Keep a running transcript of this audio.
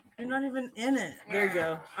You're not even in it. There you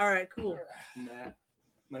go. All right, cool. Matt.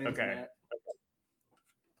 My name's Matt.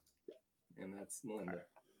 And that's Melinda.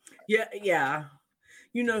 Yeah.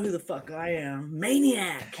 You know who the fuck I am.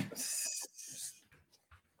 Maniac.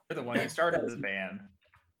 You're the one who started the band.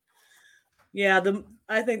 Yeah,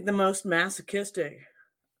 I think the most masochistic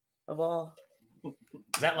of all. Is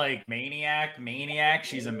that like Maniac?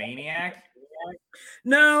 She's a maniac?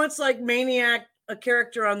 No, it's like Maniac, a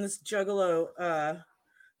character on this Juggalo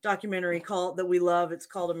documentary called that we love. It's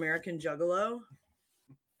called American Juggalo.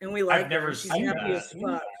 And we like I've never seen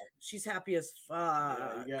that. She's happy as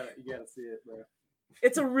fuck. Yeah, you gotta see it, bro.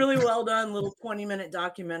 It's a really well done little 20-minute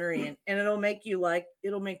documentary, and it'll make you like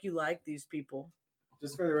these people.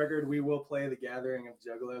 Just for the record, we will play the Gathering of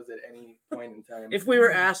Juggalos at any point in time. If we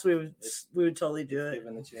were asked, we would totally do it.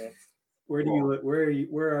 Given the chance. Where do you live?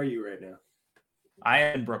 Where are you right now? I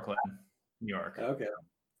am in Brooklyn, New York. Okay.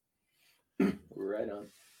 Right on.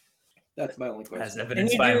 That's my only question. As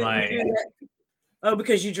evidenced by my. Oh,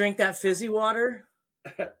 because you drink that fizzy water?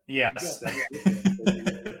 Yes.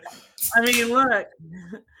 I mean, look,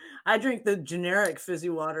 I drink the generic fizzy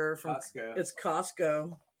water from Costco. It's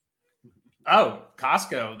Costco. Oh,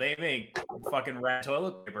 Costco. They make fucking rat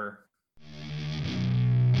toilet paper.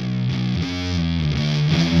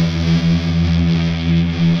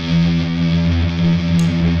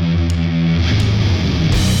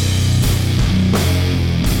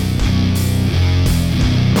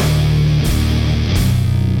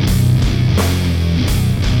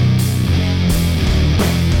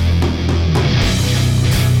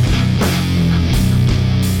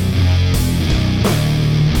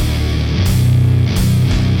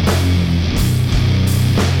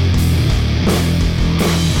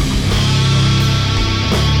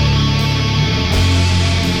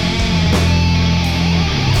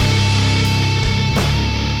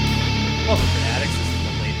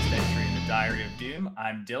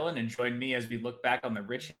 I'm Dylan, and join me as we look back on the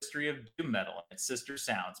rich history of doom metal and its sister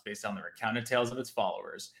sounds based on the recounted tales of its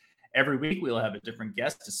followers. Every week, we'll have a different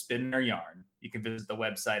guest to spin their yarn. You can visit the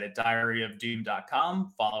website at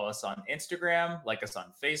diaryofdoom.com, follow us on Instagram, like us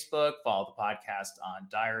on Facebook, follow the podcast on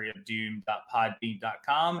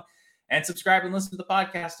diaryofdoom.podbean.com, and subscribe and listen to the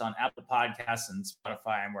podcast on Apple Podcasts and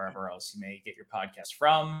Spotify and wherever else you may get your podcast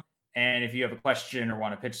from. And if you have a question or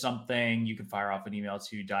want to pitch something, you can fire off an email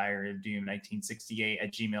to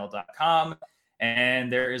diaryofdoom1968@gmail.com. And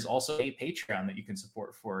there is also a Patreon that you can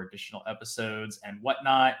support for additional episodes and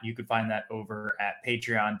whatnot. You can find that over at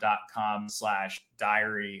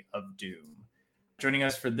patreon.com/diaryofdoom. Joining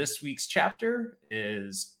us for this week's chapter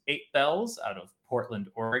is 8 Bells out of Portland,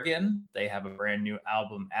 Oregon. They have a brand new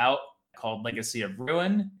album out called Legacy of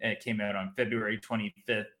Ruin. It came out on February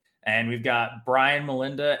 25th. And we've got Brian,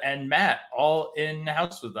 Melinda, and Matt all in the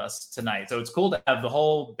house with us tonight. So it's cool to have the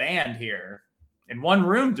whole band here in one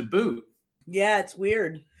room to boot. Yeah, it's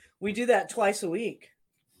weird. We do that twice a week.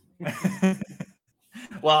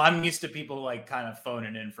 Well, I'm used to people like kind of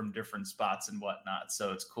phoning in from different spots and whatnot.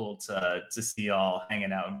 So it's cool to see y'all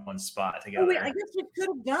hanging out in one spot together. Oh, wait, I guess we could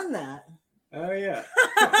have done that. Oh, yeah.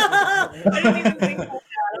 I didn't even think about that.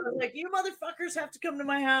 I was like, you motherfuckers have to come to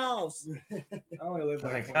my house. I only live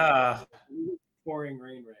like pouring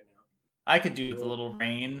rain right now. I could do with a little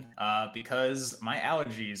rain because my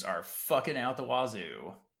allergies are fucking out the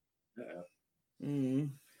wazoo. But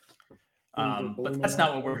that's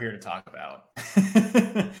not what we're here to talk about.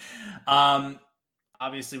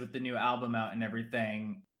 Obviously, with the new album out and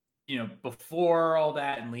everything, before all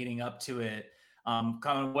that and leading up to it,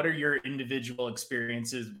 Colin, what are your individual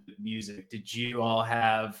experiences with music? Did you all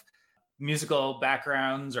have musical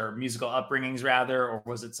backgrounds or musical upbringings, rather, or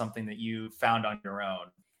was it something that you found on your own?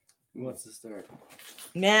 Who wants to start?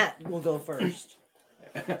 Matt will go first.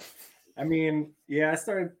 I mean, I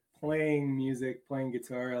started playing music, playing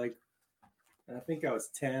guitar, I think I was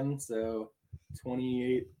 10, so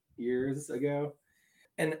 28 years ago.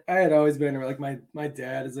 And I had always been my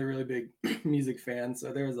dad is a really big music fan,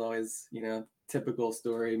 so there was always, typical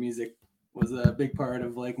story. Music was a big part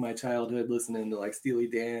of my childhood, listening to Steely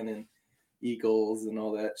Dan and Eagles and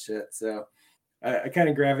all that shit. So I kind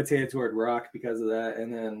of gravitated toward rock because of that.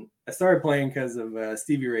 And then I started playing because of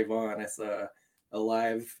Stevie Ray Vaughan. I saw a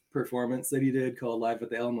live performance that he did called Live at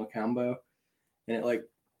the El Mocambo, and it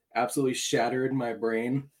absolutely shattered my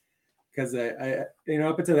brain because I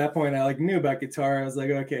up until that point I knew about guitar. I was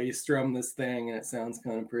like, okay, you strum this thing and it sounds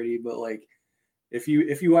kind of pretty, but if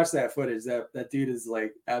you watch that footage, that dude is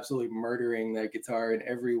absolutely murdering that guitar in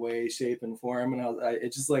every way, shape, and form. And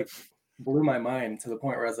it just blew my mind to the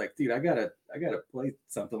point where I was like, dude, I gotta play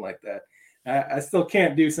something like that. I still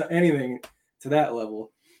can't do anything to that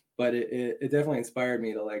level, but it definitely inspired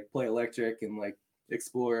me to like play electric and like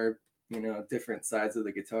explore, different sides of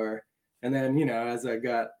the guitar. And then, as I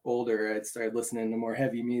got older, I started listening to more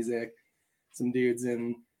heavy music. Some dudes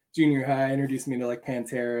in junior high introduced me to like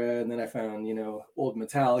Pantera, and then I found, old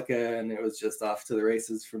Metallica, and it was just off to the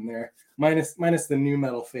races from there. Minus the new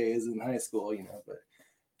metal phase in high school, but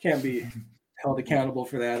can't be held accountable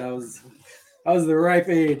for that. I was the ripe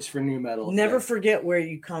age for new metal. Never forget where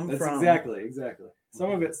you come from. Exactly.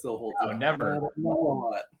 Some of it still holds up. Never. Not a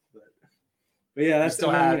lot. But yeah, that's you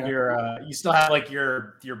still have you still have like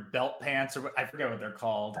your belt pants, or I forget what they're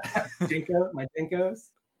called. My Jinkos?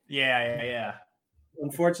 Yeah.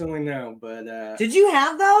 Unfortunately, no. But did you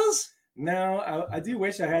have those? No, I do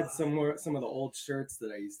wish I had some of the old shirts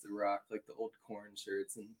that I used to rock, like the old Korn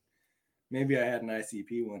shirts, and maybe I had an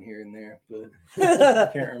ICP one here and there, but I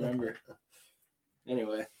can't remember.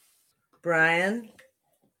 Anyway, Brian.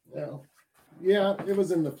 Yeah, it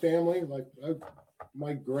was in the family. Like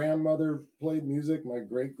my grandmother played music. My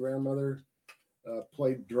great grandmother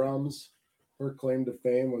played drums. Her claim to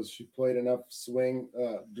fame was she played enough swing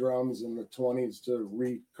drums in the 1920s to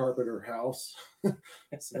recarpet her house.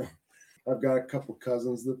 So I've got a couple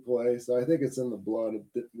cousins that play, so I think it's in the blood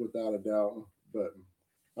without a doubt. But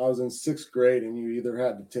I was in 6th grade, and you either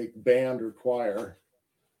had to take band or choir,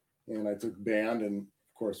 and I took band, and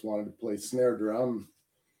of course wanted to play snare drum.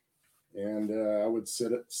 And I would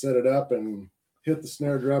set it up and hit the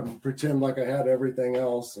snare drum and pretend like I had everything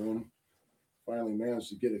else, and finally managed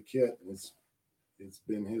to get a kit. And it's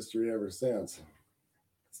been history ever since.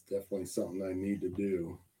 It's definitely something I need to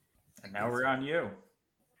do. And now we're on you.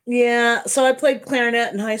 Yeah, so I played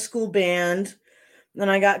clarinet in high school band. Then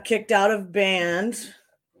I got kicked out of band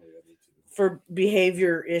for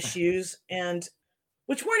behavior issues, and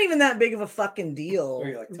which weren't even that big of a fucking deal,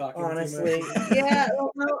 like honestly. Yeah,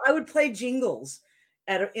 no, I would play jingles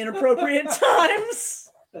at inappropriate times.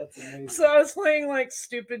 That's amazing. So I was playing like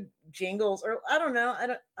stupid jingles, or I don't know.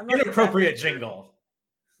 I'm not Inappropriate jingle.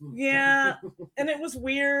 Yeah, and it was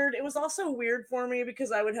weird. It was also weird for me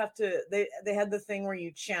because I would have to. They had the thing where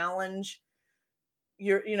you challenge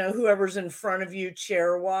whoever's in front of you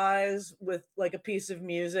chair wise with like a piece of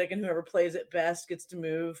music, and whoever plays it best gets to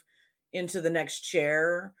move into the next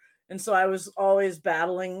chair. And so I was always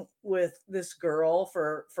battling with this girl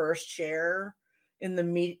for first chair in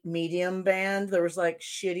the medium band. There was like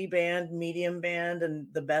shitty band, medium band, and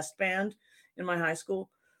the best band in my high school.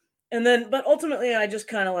 And then, but ultimately I just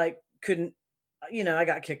kind of like couldn't, I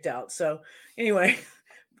got kicked out. So anyway,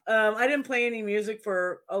 I didn't play any music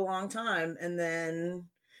for a long time, and then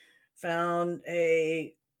found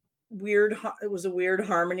it was a weird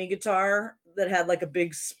harmony guitar that had like a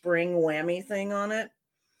big spring whammy thing on it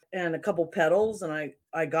and a couple pedals, and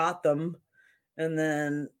I got them. And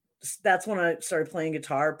then that's when I started playing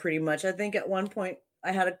guitar pretty much. I think at one point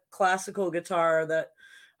I had a classical guitar that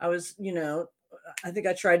I was, I think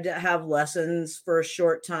I tried to have lessons for a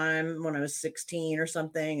short time when I was 16 or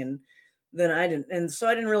something. And then I didn't. And so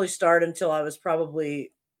I didn't really start until I was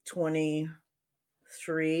probably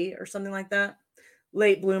 23 or something like that.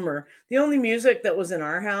 Late bloomer. The only music that was in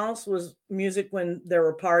our house was music when there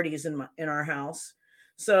were parties in our house.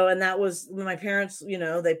 So, and that was my parents,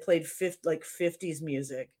 they played 50s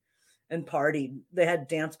music and partied. They had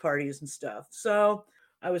dance parties and stuff. So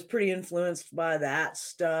I was pretty influenced by that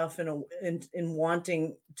stuff and in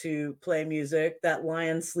wanting to play music. That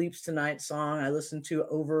Lion Sleeps Tonight song I listened to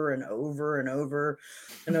over and over and over.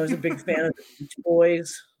 And I was a big fan of the Beach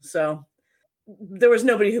Boys. So there was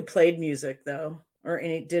nobody who played music though, or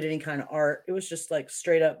did any kind of art. It was just like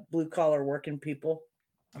straight up blue collar working people.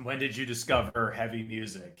 And when did you discover heavy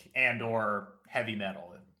music and or heavy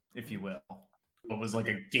metal, if you will? What was like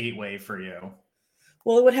a gateway for you?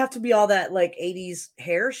 Well, it would have to be all that like 80s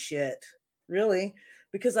hair shit, really,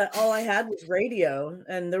 because all I had was radio,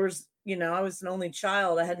 and there was, I was an only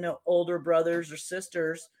child. I had no older brothers or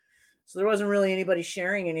sisters. So there wasn't really anybody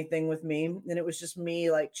sharing anything with me. And it was just me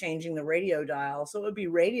like changing the radio dial. So it would be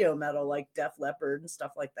radio metal like Def Leppard and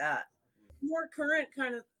stuff like that. More current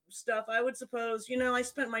kind of stuff, I would suppose. I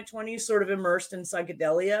spent my 20s sort of immersed in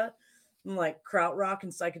psychedelia, like krautrock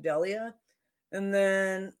and psychedelia. And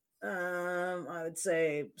then I would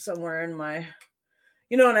say somewhere in my,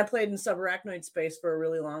 and I played in subarachnoid space for a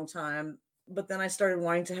really long time. But then I started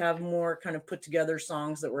wanting to have more kind of put together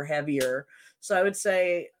songs that were heavier. So I would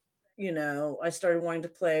say, I started wanting to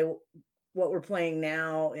play what we're playing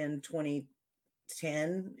now in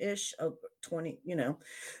 2010-ish, 20,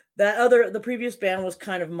 the previous band was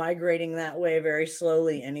kind of migrating that way very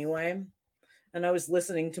slowly anyway. And I was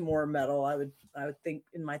listening to more metal. I would think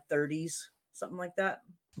in my 30s, something like that.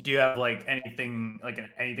 Do you have like anything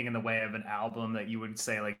in the way of an album that you would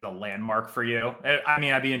say like the landmark for you? I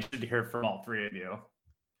mean, I'd be interested to hear from all three of you.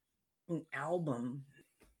 An album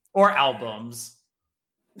or albums.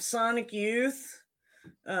 Sonic Youth,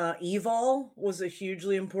 Evol was a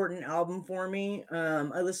hugely important album for me.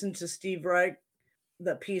 I listened to Steve Reich,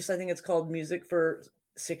 that piece, I think it's called Music for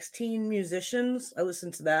 16 Musicians. I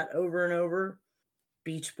listened to that over and over.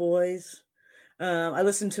 Beach Boys. I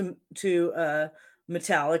listened to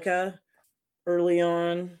Metallica early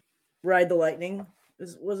on. Ride the Lightning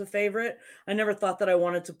was a favorite. I never thought that I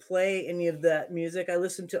wanted to play any of that music. I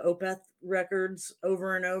listened to Opeth records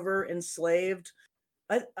over and over. Enslaved.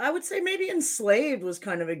 I would say maybe Enslaved was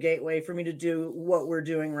kind of a gateway for me to do what we're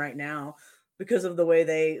doing right now, because of the way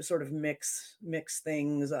they sort of mix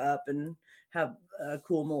things up and have a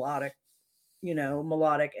cool melodic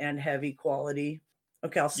and heavy quality.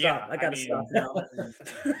 Okay, I'll stop. Yeah, I gotta stop now.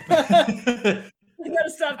 I gotta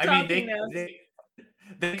stop talking now.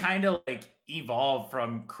 They kind of like evolved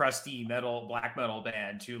from crusty black metal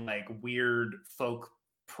band to like weird folk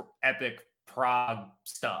epic prog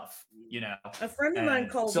stuff, A friend of mine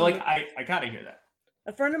calls so like I gotta hear that.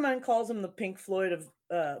 A friend of mine calls him the Pink Floyd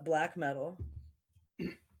of black metal.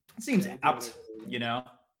 It seems apt,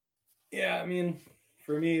 Yeah, I mean,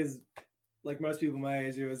 for me, is like most people my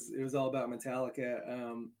age, it was all about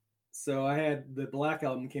Metallica. So I had the Black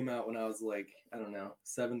Album came out when I was like, I don't know,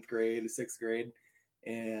 7th grade, 6th grade.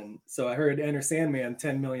 And so I heard Enter Sandman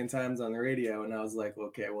 10 million times on the radio, and I was like,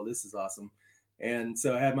 okay, well, this is awesome. And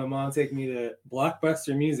so I had my mom take me to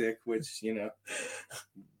Blockbuster Music, which,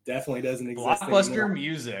 definitely doesn't exist Blockbuster anymore.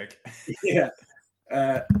 Music. Yeah.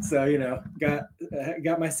 So,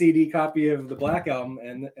 got my CD copy of the Black Album,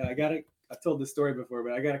 and I've told this story before,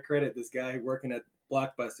 but I got to credit this guy working at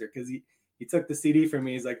Blockbuster, because he took the CD from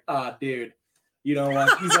me. He's like, dude, you don't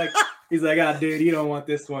want, he's like, dude, you don't want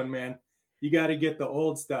this one, man. You got to get the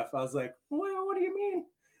old stuff. I was like, well, what do you mean?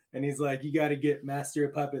 And he's like, you got to get Master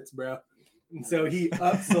of Puppets, bro. And so he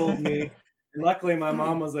upsold me. And luckily my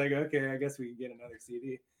mom was like, okay, I guess we can get another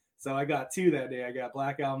CD. So I got 2 that day. I got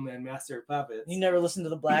Black Album and Master of Puppets. You never listened to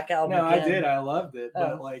the Black Album? No, again? I did. I loved it. Oh.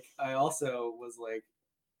 But like, I also was like,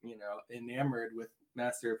 enamored with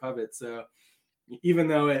Master of Puppets. So even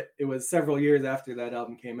though it was several years after that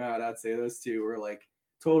album came out, I'd say those 2 were like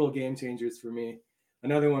total game changers for me.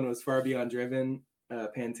 Another one was Far Beyond Driven,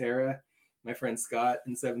 Pantera. My friend Scott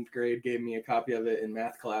in 7th grade gave me a copy of it in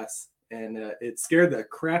math class. And it scared the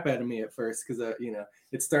crap out of me at first, because,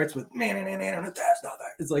 it starts with,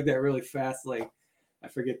 it's like that really fast, like, I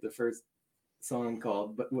forget the first song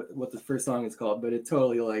called, but what the first song is called, but it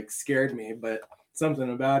totally like scared me. But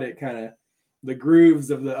something about it, kind of the grooves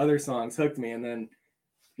of the other songs hooked me. And then,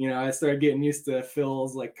 I started getting used to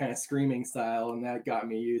Phil's like kind of screaming style, and that got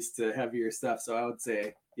me used to heavier stuff. So I would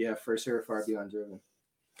say, yeah, for sure, Far Beyond Driven.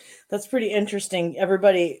 That's pretty interesting.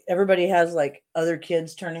 Everybody has like other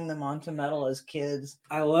kids turning them on to metal as kids.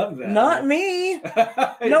 I love that. Not me.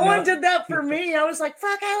 No one did that for me. I was like,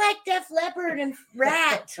 fuck, I like Def Leppard and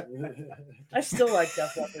Rat. I still like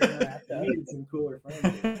Def Leppard and Rat, though. You need some cooler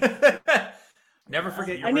friends. Never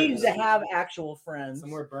forget your I needed roots. to have actual friends. Some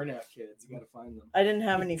more Burnout kids. You got to find them. I didn't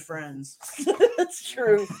have any friends. That's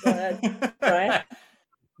true. Go ahead, Brian.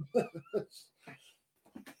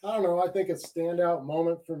 I don't know. I think a standout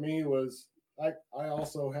moment for me was I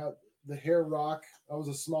also had the hair rock. I was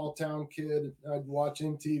a small town kid. I'd watch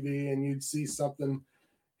MTV and you'd see something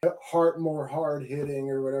more hard hitting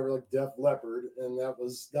or whatever, like Def Leppard, and that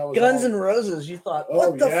was Guns N' Roses. You thought,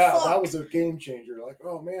 what the fuck? That was a game changer. Like,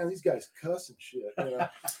 oh man, these guys cuss and shit.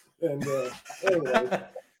 And anyway,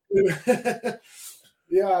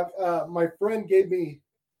 yeah. My friend gave me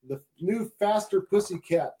the new Faster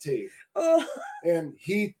Pussycat tape, and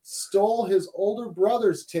he stole his older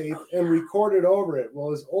brother's tape and recorded over it. Well,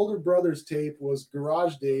 his older brother's tape was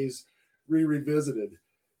Garage Days revisited.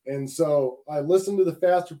 And so I listened to the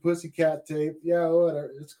Faster Pussycat tape. Yeah,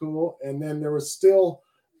 whatever, it's cool. And then there was still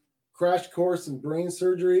Crash Course in Brain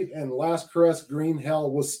Surgery, and Last Caress Green Hell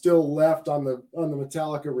was still left on the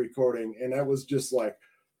Metallica recording. And I was just like,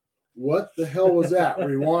 what the hell was that?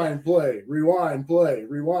 Rewind, play, rewind, play,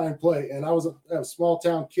 rewind, play. And I was a small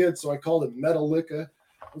town kid, so I called it Metallica.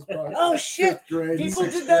 Oh shit! People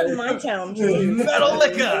did that in my town too.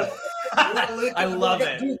 Metallica. I love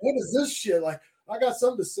it. Dude, what is this shit? Like, I got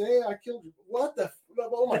something to say. I killed you. What the?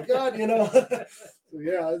 Oh my god! So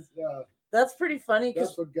yeah, that's pretty funny.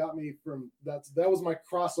 That's what got me from that was my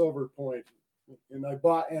crossover point. And I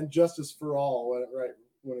bought And Justice for All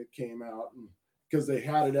when it came out, because they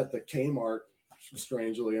had it at the Kmart,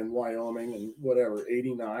 strangely, in Wyoming, and whatever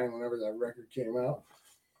 89, whenever that record came out.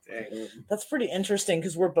 Dang. That's pretty interesting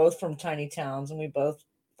because we're both from tiny towns and we both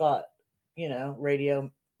thought,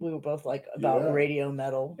 radio. We were both like about Yeah. radio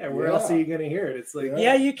metal. Yeah, where else are you gonna hear it? It's like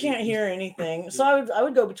Yeah, you can't hear anything. So I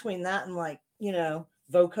would go between that and like,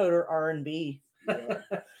 vocoder R&B. Yeah.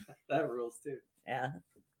 that rules too. Yeah.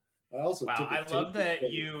 I also Wow, took a I love tape that recorder.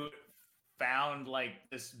 you found like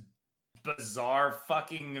this bizarre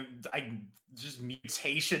fucking just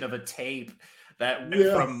mutation of a tape that went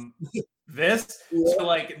Yeah. from this Yeah. to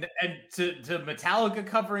like and to Metallica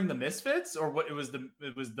covering the Misfits, or what? It was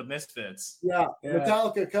the Misfits. Yeah, Yeah.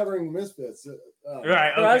 Metallica covering Misfits.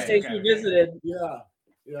 Right. Garage Okay. Days Okay. Revisited. Yeah.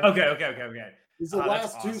 Okay. It's the Oh,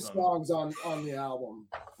 that's last two awesome. songs on the album.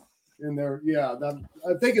 And there,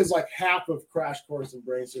 I think it's like half of Crash Course and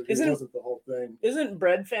Brain Surgery. Isn't- It wasn't the whole thing. Isn't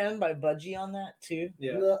Bread Fan by Budgie on that too?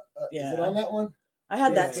 Yeah. Is Yeah. it on that one? I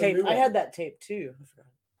had Yeah, that it's a tape. new I one. had that tape too. I forgot.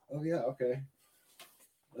 Oh yeah, okay.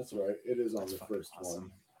 That's right. It is on That's the fucking first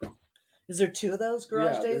awesome. one. Is there two of those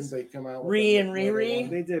Garage Yeah, Days? didn't they come out with Re another and Riri? one?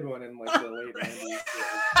 They did one in like the late 90s.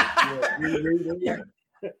 Yeah, Riri.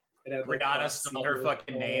 It had, like, Rihanna Bob stole her Seger.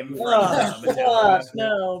 fucking name Yeah. from Oh, Metallica. fuck,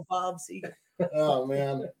 no, Bob Seger. Oh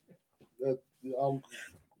man,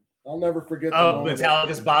 I'll never forget. the Oh, moment.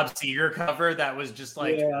 Metallica's Bob Seger cover that was just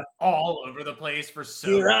like Yeah. all over the place for so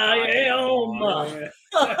Here I goddamn am. long.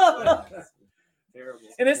 Yeah. Terrible.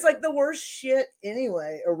 And it's like the worst shit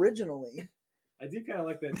anyway, originally. I do kind of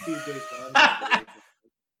like that Tuesday song.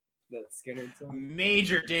 That Skinner song.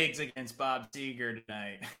 Major digs against Bob Seger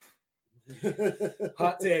tonight.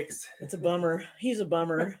 Hot takes. It's a bummer. He's a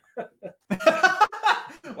bummer.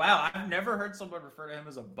 Wow, I've never heard someone refer to him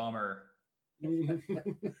as a bummer.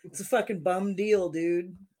 It's a fucking bum deal,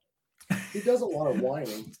 dude. He does a lot of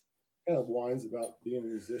whining. Kind of whines about being a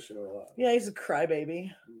musician a lot. Yeah, he's a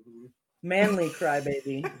crybaby. Mhm. Manly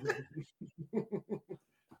crybaby.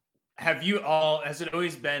 Has it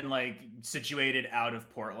always been like situated out of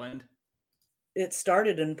Portland? It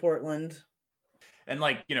started in Portland. And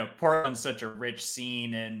like, Portland's such a rich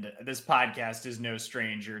scene, and this podcast is no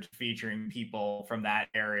stranger to featuring people from that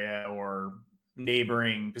area or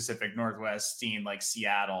neighboring Pacific Northwest scene like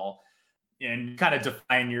Seattle, and kind of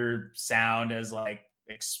define your sound as like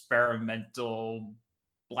experimental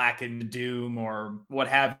Black and Doom or what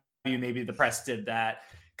have you. Maybe the press did that.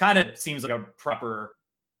 Kind of seems like a proper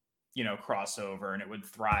crossover, and it would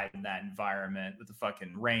thrive in that environment with the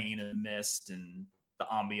fucking rain and the mist and the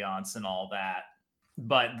ambiance and all that.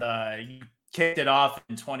 But you kicked it off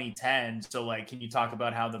in 2010. So like, can you talk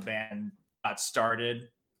about how the band got started?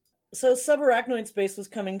 So Subarachnoid Space was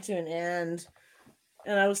coming to an end,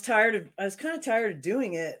 and I was kind of tired of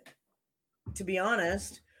doing it, to be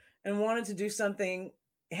honest, and wanted to do something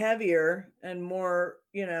heavier and more,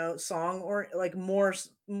 song or like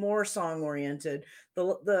more song oriented.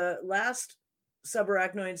 The last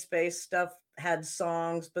Subarachnoid Space stuff had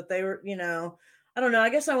songs, but they were, I don't know. I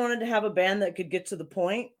guess I wanted to have a band that could get to the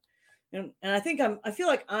point. And I feel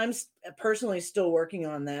like I'm personally still working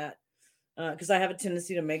on that. Because I have a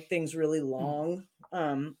tendency to make things really long,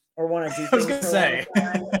 or want to do I was things gonna for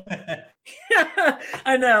a long say. time.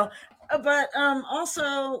 I know. But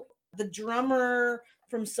also the drummer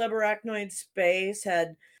from Subarachnoid Space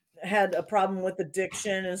had a problem with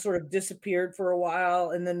addiction and sort of disappeared for a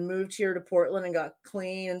while, and then moved here to Portland and got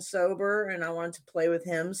clean and sober, and I wanted to play with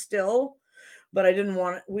him still. But I didn't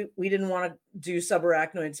want we didn't want to do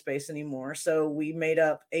Subarachnoid Space anymore. So we made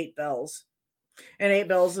up 8 Bells. And 8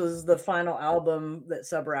 Bells was the final album that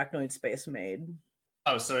Subarachnoid Space made.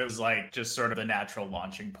 Oh, so it was like just sort of a natural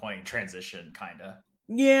launching point transition, kind of.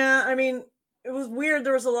 Yeah, I mean, it was weird.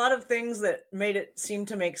 There was a lot of things that made it seem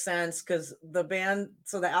to make sense because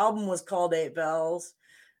the album was called 8 Bells.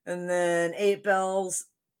 And then 8 Bells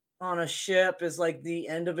on a ship is like the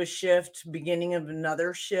end of a shift, beginning of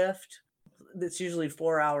another shift. It's usually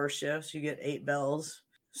 4-hour shifts. You get 8 bells.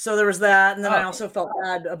 So there was that. And then I also felt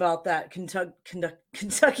bad about that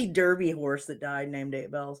Kentucky Derby horse that died named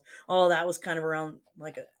 8 Bells. All that was kind of around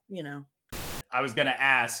like I was going to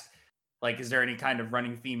ask, like, is there any kind of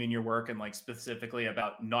running theme in your work and like specifically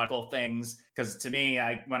about nautical things? Because to me,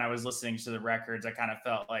 when I was listening to the records, I kind of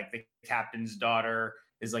felt like The Captain's Daughter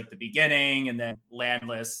is like the beginning, and then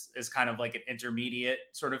Landless is kind of like an intermediate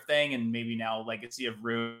sort of thing, and maybe now Legacy of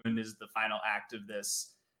Ruin is the final act of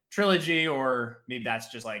this trilogy, or maybe that's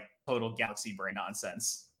just like total galaxy brain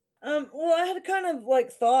nonsense. Well, I had kind of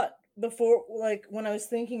like thought before, like when I was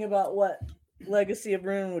thinking about what Legacy of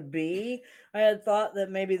Ruin would be, I had thought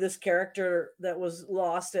that maybe this character that was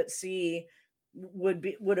lost at sea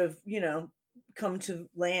would have come to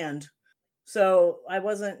land. So there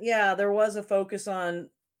was a focus on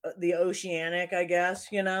the oceanic, I guess,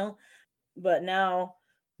 but now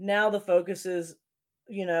now the focus is,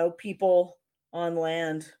 people on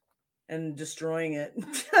land and destroying it.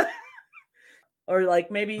 Or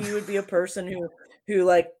like maybe you would be a person who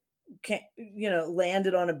like can't,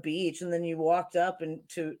 landed on a beach, and then you walked up and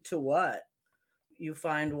to what? You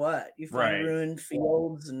find Right. ruined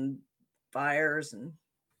fields and fires, and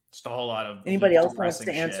Just a whole lot of anybody else wants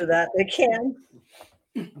depressing to answer shit. that, they can.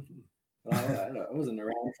 I wasn't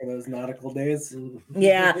around for those nautical days.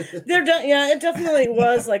 Yeah, it definitely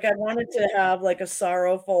was. Like I wanted to have like a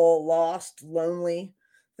sorrowful, lost, lonely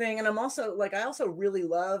thing. And I'm also like, I also really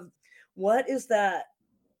love, what is that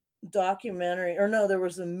documentary? Or no, there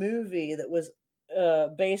was a movie that was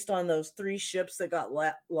based on those 3 ships that got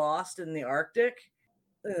lost in the Arctic.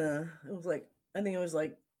 It was like, I think it was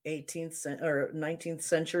like 18th or 19th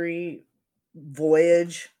century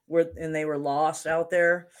voyage and they were lost out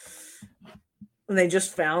there. And they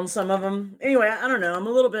just found some of them. Anyway, I don't know.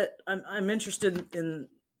 I'm interested in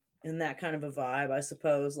that kind of a vibe, I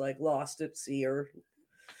suppose, like lost at sea or,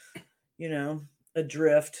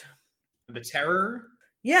 adrift. The Terror?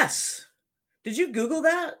 Yes. Did you Google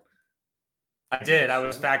that? I did. I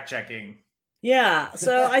was fact checking. Yeah.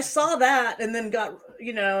 So I saw that and then got,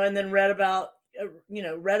 and then read about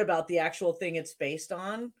the actual thing it's based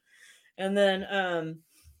on. And then,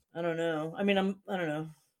 I don't know. I mean, I don't know.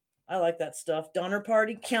 I like that stuff. Donner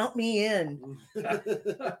Party, count me in.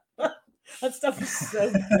 That stuff is so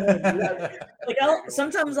good. Like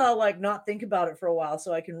sometimes I'll like not think about it for a while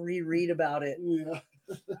so I can reread about it. Yeah.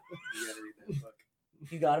 You gotta read that book.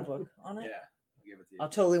 You got a book on it? Yeah, I'll give it to you. I'll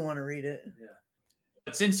totally want to read it. Yeah.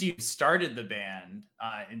 But since you started the band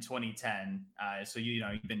in 2010, so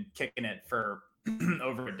you've been kicking it for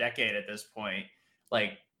over a decade at this point.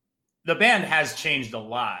 Like the band has changed a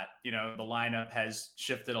lot. The lineup has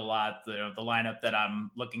shifted a lot. The lineup that I'm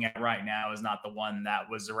looking at right now is not the one that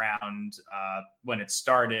was around when it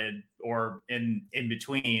started or in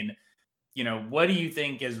between. What do you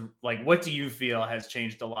think is like, what do you feel has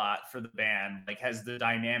changed a lot for the band? Like, has the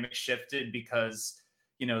dynamic shifted? Because,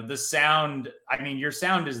 the sound, I mean, your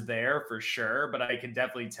sound is there for sure, but I can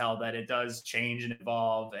definitely tell that it does change and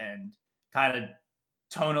evolve and kind of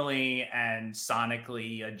tonally and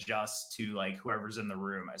sonically adjust to like whoever's in the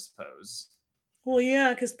room, I suppose. Well,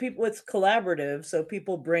 yeah, because it's collaborative, so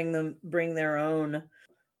people bring their own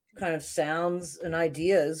kind of sounds and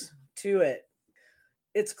ideas to it.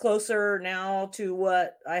 It's closer now to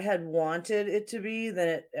what I had wanted it to be than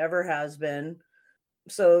it ever has been.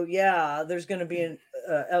 So yeah, there's going to be an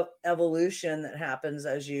evolution that happens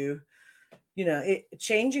as changing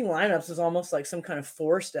lineups is almost like some kind of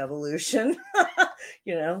forced evolution.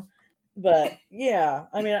 But yeah,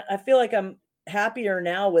 I mean, I feel like I'm happier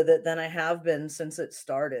now with it than I have been since it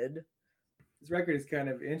started. This record is kind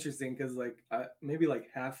of interesting because like maybe like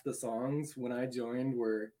half the songs when I joined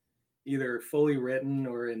were either fully written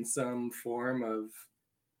or in some form of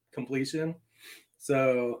completion.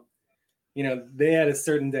 So, they had a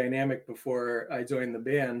certain dynamic before I joined the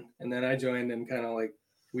band, and then I joined and kind of like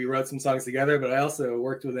we wrote some songs together, but I also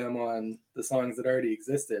worked with them on the songs that already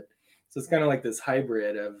existed. So it's kind of like this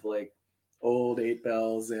hybrid of like old 8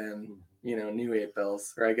 bells and, new 8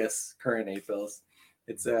 bells, or I guess current 8 bells.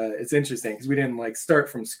 It's interesting because we didn't like start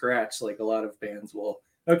from scratch like a lot of bands will.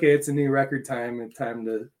 Okay, it's a new record time and time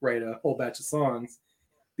to write a whole batch of songs.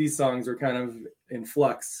 These songs were kind of in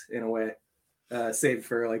flux in a way, save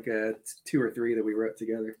for like 2 or 3 that we wrote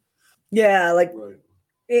together. Yeah, like Right.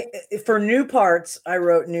 For new parts, I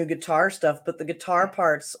wrote new guitar stuff, but the guitar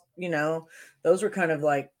parts, those were kind of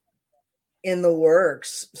like in the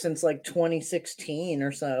works since like 2016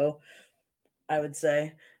 or so, I would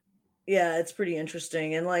say. Yeah, it's pretty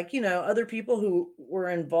interesting. And like, other people who were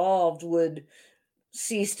involved would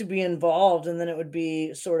cease to be involved, and then it would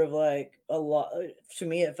be sort of like a lot. To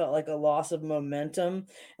me, it felt like a loss of momentum.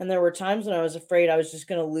 And there were times when I was afraid I was just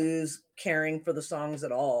going to lose caring for the songs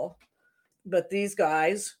at all. But these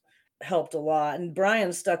guys helped a lot, and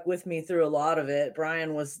Brian stuck with me through a lot of it.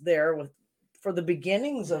 Brian was there for the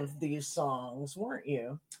beginnings of these songs, weren't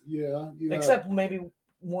you? Yeah. Except maybe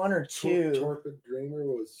 1 or 2. Torpid Dreamer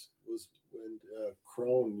was when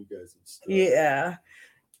Crone, you guys had started.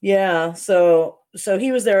 Yeah. So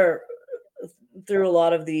he was there through a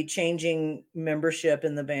lot of the changing membership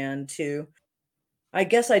in the band too. I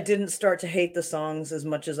guess I didn't start to hate the songs as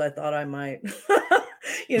much as I thought I might.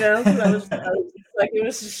 'Cause I was like, it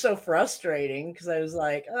was just so frustrating because I was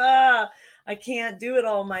like, I can't do it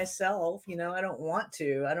all myself. I don't want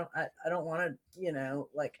to. I don't want to.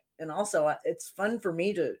 And also it's fun for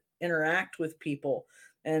me to interact with people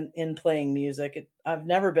and in playing music. I've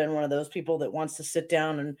never been one of those people that wants to sit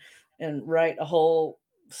down and write a whole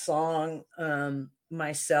song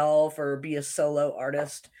myself or be a solo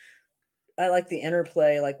artist. I like the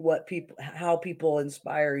interplay, like how people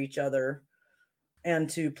inspire each other and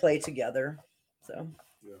to play together. So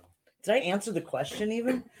Yeah. did I answer the question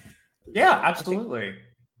even? Yeah, absolutely.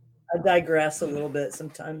 I digress a little bit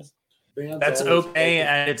sometimes. Bands That's always okay, open-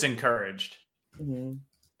 and it's encouraged. Mm-hmm.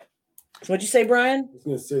 What'd you say, Brian? I was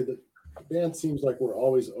going to say that the band seems like we're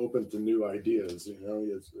always open to new ideas. You know,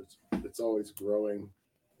 it's always growing,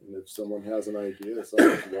 and if someone has an idea, it's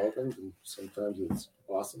always welcomed. And sometimes it's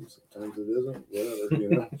awesome, sometimes it isn't. Whatever, you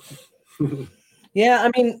know. Yeah,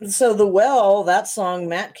 I mean, so The Well, that song,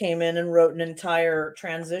 Matt came in and wrote an entire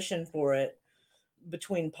transition for it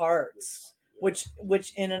between parts,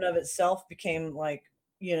 which in and of itself became like,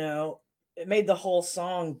 you know, it made the whole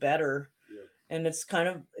song better. Yeah. And it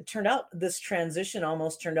turned out, this transition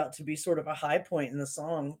almost turned out to be sort of a high point in the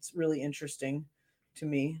song. It's really interesting to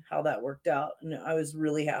me how that worked out. And I was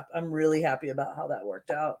really happy. I'm really happy about how that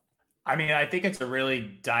worked out. I mean, I think it's a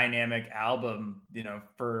really dynamic album, you know,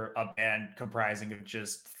 for a band comprising of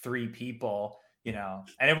just 3 people, you know.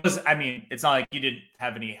 And it was, I mean, it's not like you didn't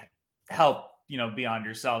have any help, you know, beyond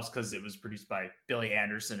yourselves, because it was produced by Billy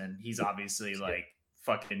Anderson, and he's obviously like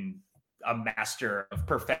fucking a master of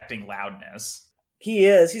perfecting loudness. He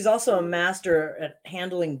is. He's also a master at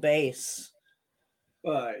handling bass.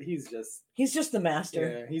 But he's just the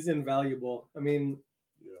master. Yeah, he's invaluable. I mean,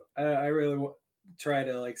 I really try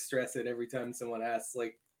to like stress it every time someone asks.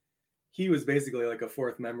 Like, he was basically like a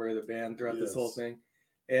 4th member of the band throughout this whole thing.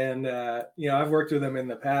 And you know, I've worked with him in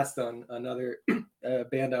the past on another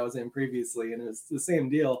band I was in previously, and it's the same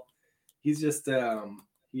deal. He's just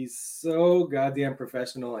he's so goddamn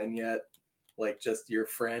professional, and yet like just your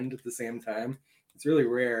friend at the same time. It's really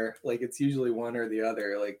rare. Like, it's usually one or the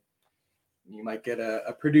other. Like, you might get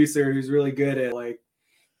a producer who's really good at like,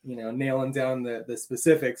 you know, nailing down the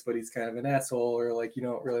specifics, but he's kind of an asshole, or like you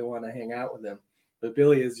don't really want to hang out with him. But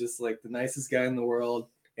Billy is just like the nicest guy in the world,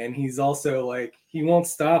 and he's also like, he won't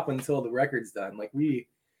stop until the record's done. Like, we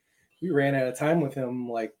ran out of time with him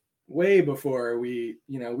like way before we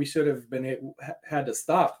should have had to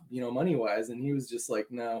stop, you know, money wise, and he was just like,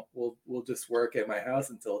 no, we'll just work at my house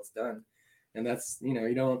until it's done. And that's, you know,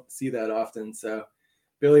 you don't see that often. So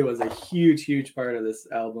Billy was a huge part of this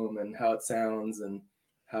album, and how it sounds and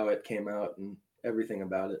how it came out and everything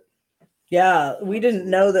about it. Yeah, we didn't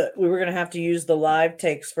know that we were going to have to use the live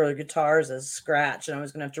takes for the guitars as scratch, and I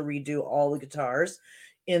was going to have to redo all the guitars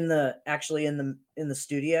in the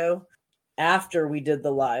studio after we did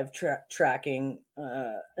the live tracking,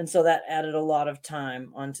 and so that added a lot of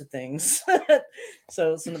time onto things.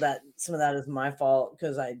 So some of that is my fault,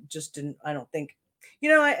 because I don't think, you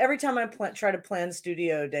know, every time I try to plan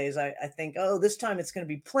studio days, I think, oh, this time it's going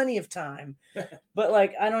to be plenty of time. But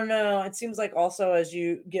like, I don't know. It seems like also as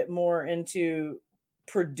you get more into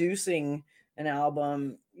producing an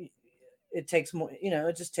album, it takes more, you know,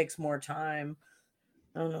 it just takes more time.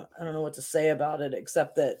 I don't know what to say about it,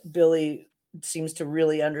 except that Billy seems to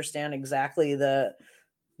really understand exactly the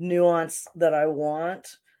nuance that I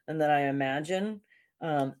want and that I imagine.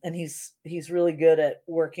 And he's really good at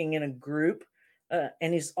working in a group.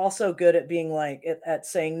 And he's also good at being like at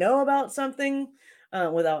saying no about something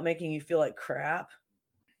without making you feel like crap.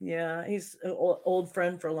 Yeah, he's an old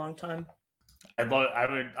friend for a long time.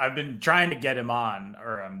 I've been trying to get him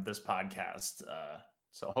on this podcast,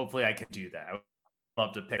 so hopefully I can do that. I would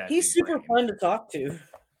love to pick that. He's super fun to talk to.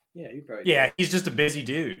 Yeah, you probably. Yeah, he's just a busy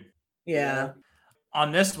dude. Yeah.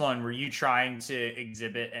 On this one, were you trying to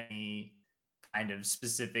exhibit any kind of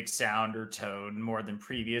specific sound or tone more than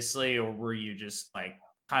previously, or were you just like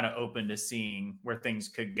kind of open to seeing where things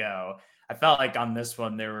could go? I felt like on this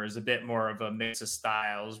one there was a bit more of a mix of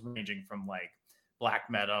styles, ranging from like black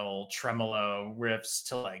metal tremolo riffs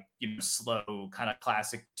to like, you know, slow kind of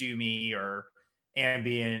classic doomy or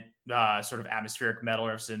ambient sort of atmospheric metal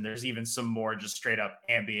riffs, and there's even some more just straight up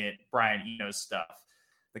ambient Brian Eno stuff.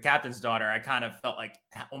 The Captain's Daughter, I kind of felt like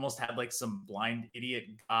almost had like some Blind Idiot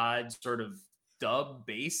God sort of dub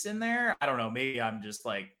bass in there. I don't know, maybe I'm just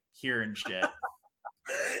like hearing shit.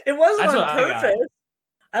 It wasn't on purpose.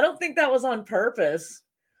 I don't think that was on purpose.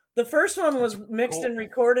 The first one was mixed and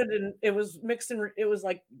recorded, and it was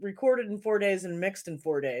like recorded in 4 days and mixed in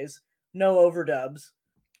 4 days. No overdubs.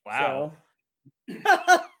 Wow.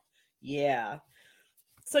 So, yeah.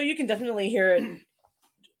 So you can definitely hear it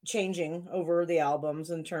changing over the albums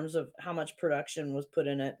in terms of how much production was put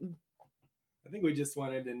in it. I think we just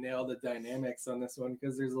wanted to nail the dynamics on this one,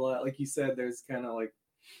 because there's a lot, like you said, there's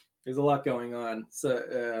a lot going on.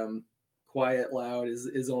 So quiet, loud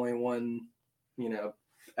is only one, you know,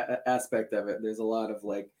 aspect of it. There's a lot of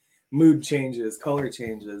like mood changes, color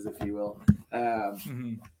changes, if you will.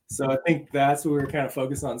 So I think that's what we were kind of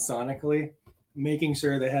focused on sonically, making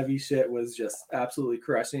sure the heavy shit was just absolutely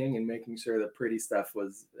crushing and making sure the pretty stuff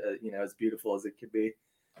was, as beautiful as it could be.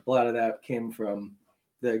 A lot of that came from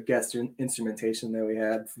the guest instrumentation that we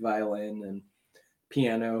had, violin and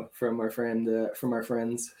piano from our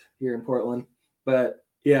friends here in Portland. But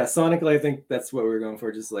yeah, sonically, I think that's what we were going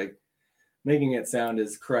for, just like making it sound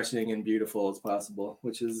as crushing and beautiful as possible,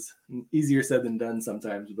 which is easier said than done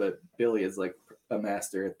sometimes. But Billy is like a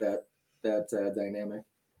master at that dynamic.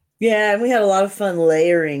 Yeah, and we had a lot of fun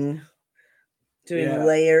layering,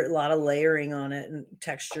 a lot of layering on it and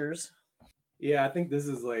textures. Yeah, I think this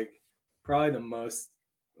is like probably the most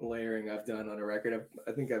layering I've done on a record.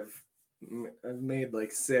 I think I've made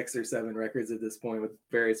like 6 or 7 records at this point with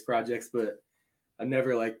various projects, but I've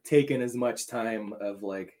never like taken as much time of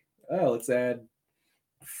like, oh, let's add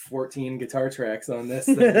 14 guitar tracks on this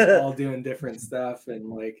that are all doing different stuff and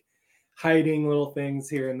like hiding little things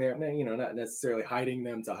here and there. Not necessarily hiding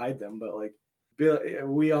them to hide them, but like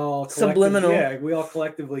we all subliminal. Yeah, we all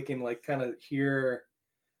collectively can like kind of hear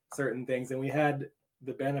certain things, and we had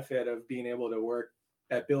the benefit of being able to work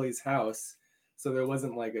at Billy's house, so there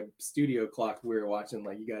wasn't like a studio clock we were watching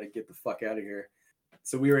like, you got to get the fuck out of here.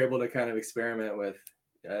 So we were able to kind of experiment with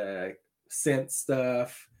synth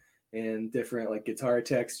stuff and different like guitar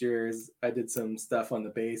textures. I did some stuff on the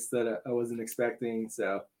bass that I wasn't expecting.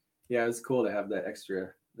 So yeah, it was cool to have that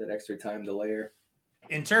extra time to layer.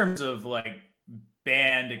 In terms of like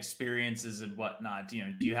band experiences and whatnot, do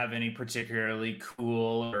you have any particularly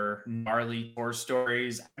cool or gnarly tour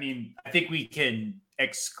stories? I mean, I think we can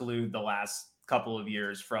exclude the last couple of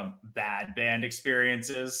years from bad band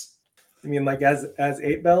experiences. I mean, like as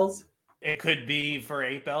 8 Bells? It could be for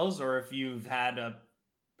 8 Bells, or if you've had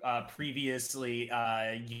a previously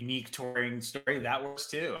unique touring story, that works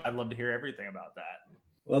too. I'd love to hear everything about that.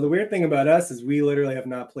 Well, the weird thing about us is we literally have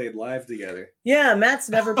not played live together. Yeah, Matt's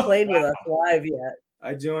never played with us live yet.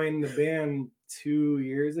 I joined the band 2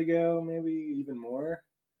 years ago, maybe even more,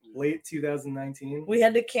 late 2019. We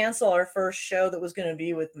had to cancel our first show that was going to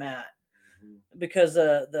be with Matt because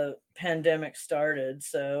the pandemic started.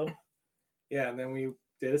 So yeah, and then we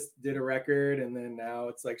did a record, and then now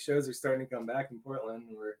it's like shows are starting to come back in Portland,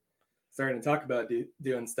 and we're starting to talk about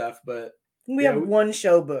doing stuff. But we have one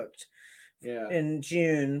show booked. Yeah, in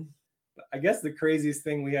June. I guess the craziest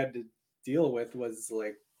thing we had to deal with was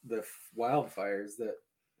like the wildfires.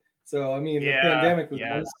 So I mean, the pandemic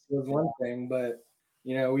was one thing, but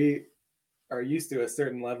we are used to a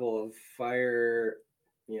certain level of fire,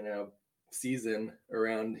 season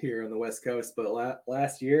around here on the West Coast. But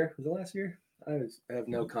last year, was it last year? I have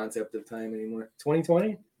no concept of time anymore.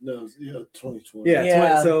 2020? No, yeah, 2020.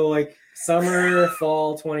 Yeah. So like summer,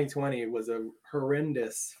 fall 2020 was a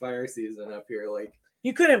horrendous fire season up here. Like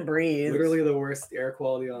you couldn't breathe. Literally the worst air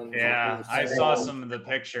quality on. Yeah, I saw some of the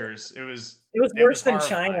pictures. It was worse than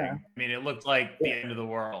China. I mean, it looked like the end of the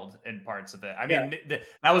world in parts of it. I mean,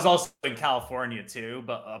 that was also in California too,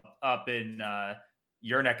 but up in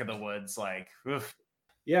your neck of the woods, like, oof.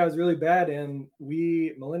 Yeah, it was really bad. And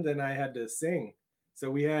Melinda and I had to sing.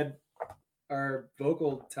 So we had our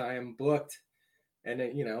vocal time booked. And,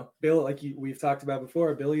 Bill, like we've talked about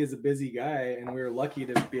before, Billy is a busy guy. And we were lucky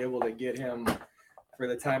to be able to get him for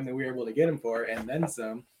the time that we were able to get him for, and then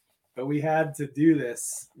some. But we had to do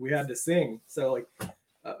this. We had to sing. So, like,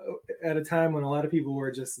 at a time when a lot of people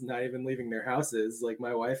were just not even leaving their houses, like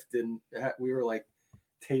my wife we were like,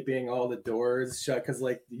 taping all the doors shut because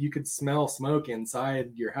like you could smell smoke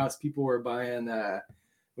inside your house. People were buying what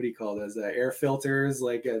do you call those air filters,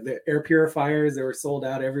 like the air purifiers that were sold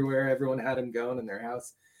out everywhere. Everyone had them going in their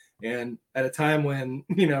house, and at a time when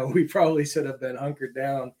we probably should have been hunkered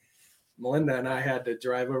down, Melinda and I had to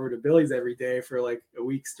drive over to Billy's every day for like a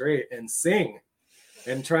week straight and sing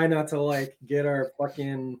and try not to like get our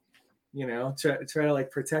fucking try to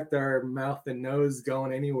like protect our mouth and nose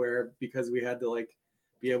going anywhere because we had to like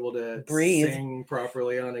be able to breathe, sing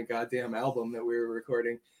properly on a goddamn album that we were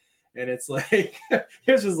recording. And it's like,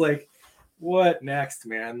 it's just like, what next,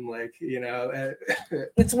 man? Like,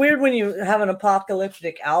 it's weird when you have an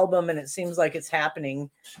apocalyptic album and it seems like it's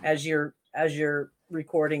happening as you're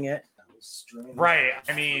recording it. Right.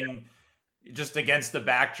 I mean, just against the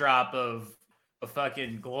backdrop of a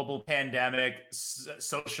fucking global pandemic,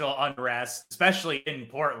 social unrest, especially in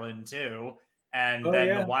Portland too. And the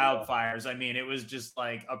wildfires. I mean, it was just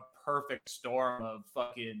like a perfect storm of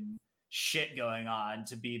fucking shit going on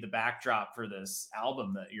to be the backdrop for this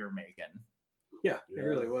album that you're making. Yeah, it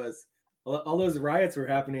really was. all those riots were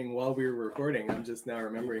happening while we were recording. I'm just now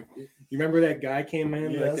remembering. You remember that guy came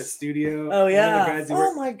in like the Yes. studio? Oh One of the yeah. guys who Oh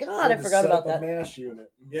worked- my God, I To forgot set about up a that. MASH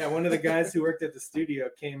unit. Yeah, one of the guys who worked at the studio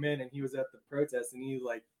came in and he was at the protest and he was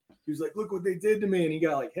like, look what they did to me, and he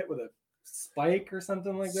got like hit with a spike or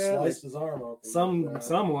something like that. Like, Sliced his arm open.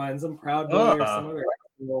 some proud boy or some other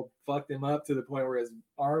people fucked him up to the point where his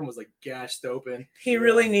arm was like gashed open. He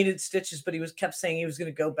really needed stitches, but kept saying he was going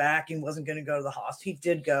to go back and wasn't going to go to the hospital. He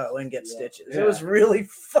did go and get Yeah. stitches. Yeah. It was really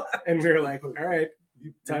fun. And we were like, all right,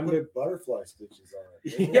 You Time put butterfly stitches on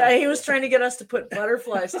it. Yeah, he was trying to get us to put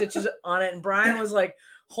butterfly stitches on it, and Brian was like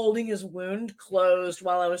holding his wound closed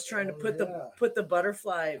while I was trying to put the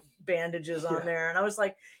butterfly bandages on there. And I was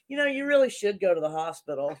like, you really should go to the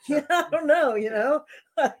hospital. I don't know,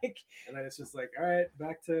 like. and then it's just like, all right,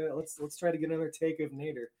 back to let's try to get another take of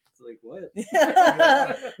Nader. It's like, what?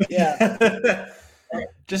 Yeah.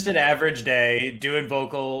 Just an average day doing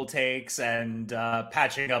vocal takes and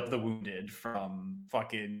patching up the wounded from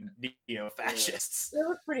fucking neo-fascists. It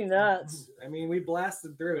was pretty nuts. I mean, we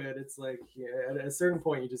blasted through it. It's like, at a certain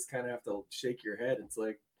point, you just kind of have to shake your head. It's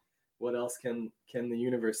like, what else can the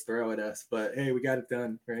universe throw at us? But hey, we got it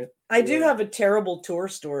done, right? I do have a terrible tour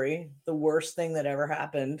story. The worst thing that ever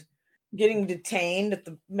happened. Getting detained at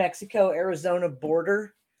the Mexico-Arizona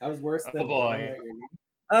border. That was worse than. Oh, boy.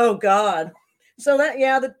 Oh God. So that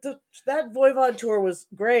that Voivod tour was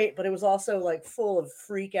great, but it was also like full of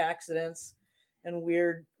freak accidents and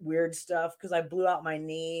weird stuff because I blew out my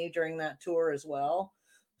knee during that tour as well.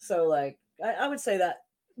 So like I would say that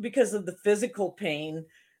because of the physical pain,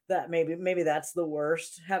 that maybe that's the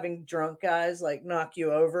worst. Having drunk guys like knock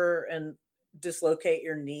you over and dislocate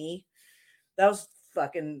your knee. That was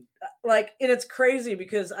fucking like, and it's crazy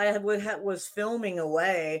because I was filming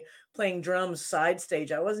away playing drums side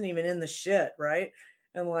stage. I wasn't even in the shit, right?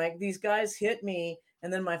 And like these guys hit me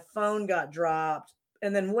and then my phone got dropped,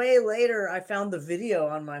 and then way later I found the video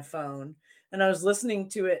on my phone and I was listening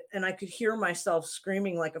to it and I could hear myself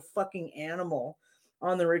screaming like a fucking animal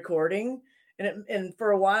on the recording. And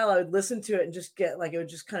for a while I would listen to it and just get like, it would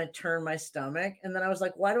just kind of turn my stomach. And then I was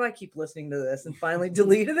like, why do I keep listening to this? And finally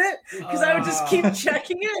deleted it because I would just keep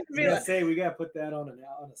checking it. And be like, Say we gotta put that on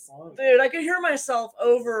a song. dude, I could hear myself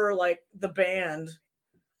over like the band,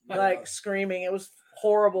 like screaming. It was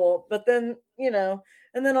horrible. But then,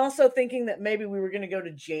 and then also thinking that maybe we were going to go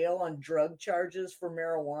to jail on drug charges for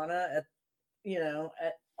marijuana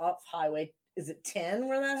at off highway. Is it 10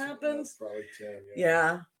 where that happens? Probably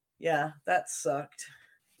 10. Yeah, that sucked.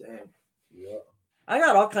 Damn. Yeah. I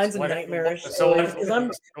got all kinds of nightmarish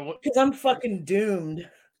because I'm fucking doomed.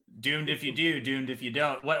 Doomed if you do, doomed if you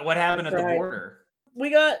don't. What happened at the Right. border?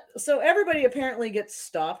 So everybody apparently gets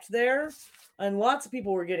stopped there, and lots of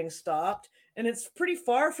people were getting stopped, and it's pretty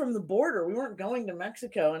far from the border. We weren't going to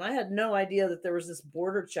Mexico, and I had no idea that there was this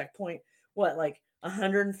border checkpoint. What, like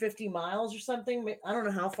 150 miles or something? I don't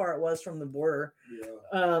know how far it was from the border.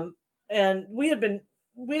 Yeah. And we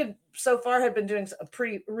had so far doing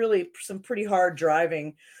some pretty hard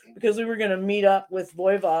driving because we were going to meet up with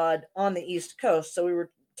Voivod on the East Coast. So we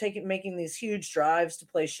were making these huge drives to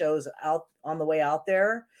play shows out on the way out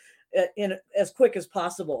there in as quick as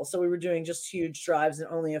possible. So we were doing just huge drives and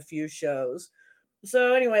only a few shows.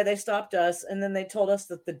 So anyway, they stopped us and then they told us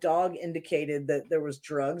that the dog indicated that there was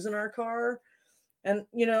drugs in our car. And,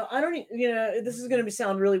 I don't, this is going to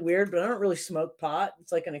sound really weird, but I don't really smoke pot.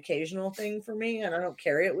 It's like an occasional thing for me and I don't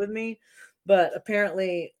carry it with me. But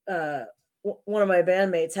apparently one of my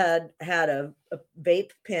bandmates had a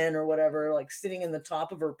vape pen or whatever, like sitting in the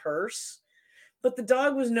top of her purse, but the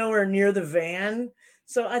dog was nowhere near the van.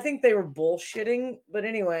 So I think they were bullshitting. But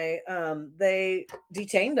anyway, they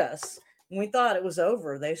detained us and we thought it was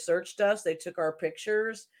over. They searched us. They took our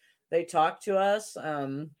pictures. They talked to us.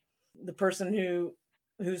 The person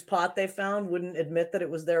whose pot they found wouldn't admit that it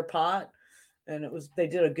was their pot. And they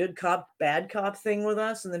did a good cop, bad cop thing with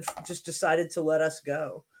us and then just decided to let us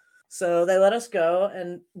go. So they let us go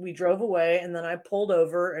and we drove away. And then I pulled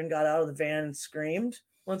over and got out of the van and screamed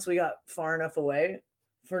once we got far enough away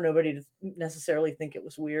for nobody to necessarily think it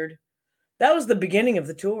was weird. That was the beginning of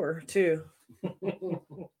the tour too.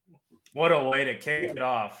 What a way to kick it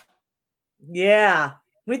off. Yeah.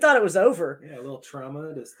 We thought it was over. Yeah, a little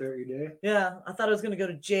trauma to start your day. Yeah, I thought I was going to go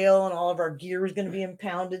to jail and all of our gear was going to be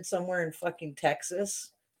impounded somewhere in fucking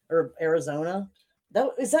Texas or Arizona.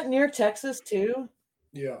 Is that near Texas too?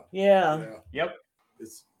 Yeah. Yeah. Yep.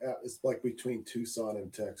 It's like between Tucson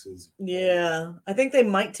and Texas. Yeah. I think they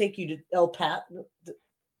might take you to El Paso.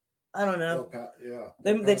 I don't know. Yeah.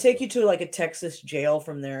 They take you to like a Texas jail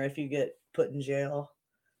from there if you get put in jail.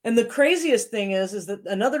 And the craziest thing is that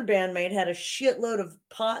another bandmate had a shitload of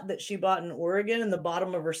pot that she bought in Oregon in the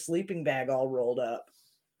bottom of her sleeping bag all rolled up.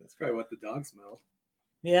 That's probably what the dogs smell.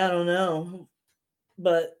 Yeah, I don't know.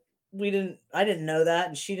 But I didn't know that,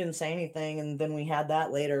 and she didn't say anything, and then we had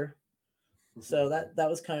that later. So that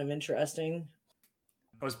was kind of interesting.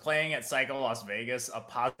 I was playing at Cycle Las Vegas, a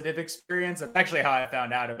positive experience. That's actually how I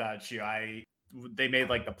found out about you. They made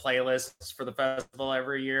like the playlists for the festival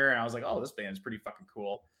every year, and I was like, oh, this band's pretty fucking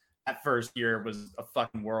cool. That first year was a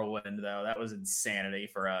fucking whirlwind, though. That was insanity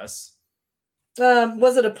for us.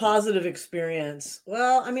 Was it a positive experience?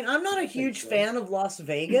 Well, I mean, I'm not a huge fan of Las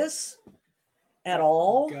Vegas at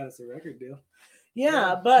all. Got us a record deal.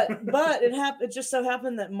 Yeah, but it just so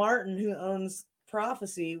happened that Martin, who owns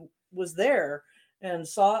Prophecy, was there and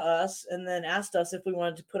saw us and then asked us if we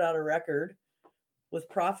wanted to put out a record with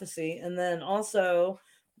Prophecy, and then also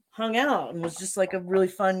hung out and was just like a really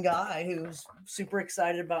fun guy who was super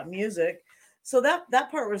excited about music. So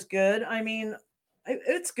that part was good. I mean,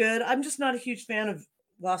 it's good. I'm just not a huge fan of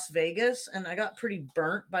Las Vegas, and I got pretty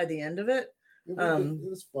burnt by the end of it. It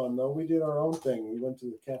was fun though. We did our own thing. We went to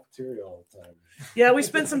the cafeteria all the time. Yeah, we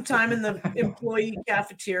spent some time in the employee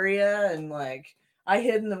cafeteria, and like I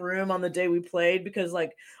hid in the room on the day we played because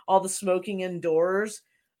like all the smoking indoors,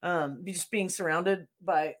 just being surrounded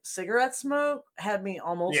by cigarette smoke had me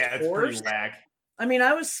almost it's hoarse. pretty whack. I mean,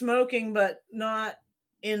 I was smoking, but not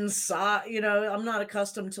inside. You know, I'm not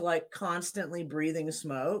accustomed to like constantly breathing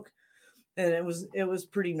smoke, and it was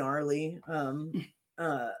pretty gnarly.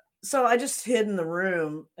 So I just hid in the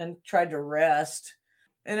room and tried to rest,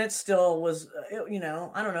 and it still was, you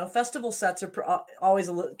know, I don't know. Festival sets are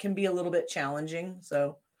always can be a little bit challenging.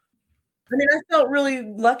 So, I mean, I felt really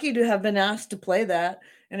lucky to have been asked to play that,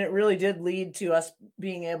 and it really did lead to us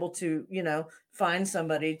being able to, you know, find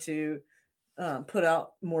somebody to put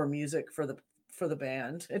out more music for the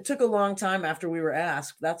band. It took a long time after we were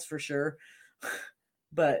asked, that's for sure,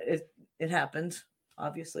 but it happened,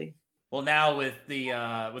 obviously. Well, now with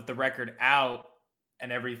the record out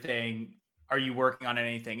and everything, are you working on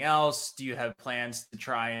anything else? Do you have plans to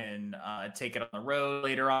try and take it on the road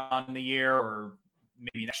later on in the year, or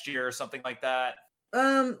maybe next year or something like that?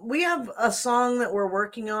 We have a song that we're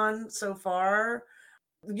working on so far.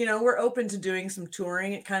 You know, we're open to doing some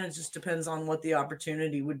touring. It kind of just depends on what the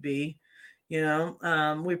opportunity would be. You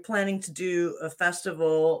know, we're planning to do a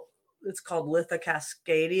festival. It's called Litha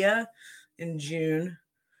Cascadia in June,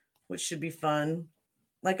 which should be fun.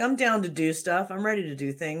 Like, I'm down to do stuff. I'm ready to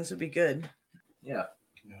do things. It'd be good. Yeah,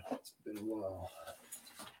 It's been a while.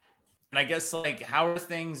 And I guess like, how are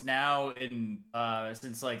things now in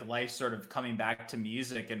since like life's sort of coming back to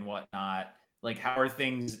music and whatnot? Like, how are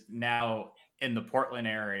things now in the Portland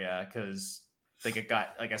area? Because like it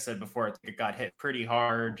got, like I said before, it got hit pretty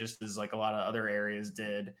hard, just as like a lot of other areas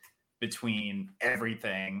did between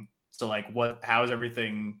everything. So like, how is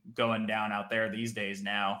everything going down out there these days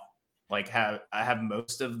now? Like, have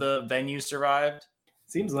most of the venues survived?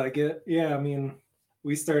 Seems like it. Yeah, I mean,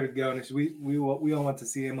 we started going. We all went to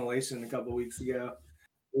see Immolation a couple weeks ago.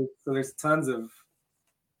 So there's tons of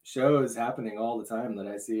shows happening all the time that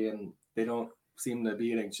I see, and they don't seem to be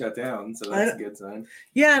getting shut down. So that's a good sign.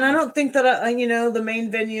 Yeah, and I don't think that you know, the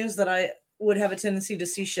main venues that I would have a tendency to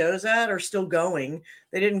see shows at are still going.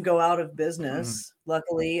 They didn't go out of business.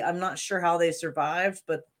 Luckily, I'm not sure how they survived,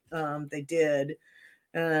 but they did.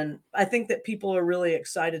 And I think that people are really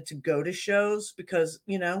excited to go to shows because,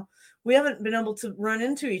 you know, we haven't been able to run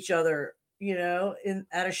into each other, you know,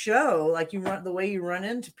 at a show, like the way you run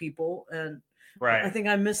into people. And right. I think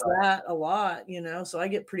I miss that a lot, you know, so I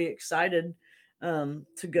get pretty excited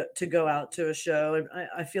to go out to a show. And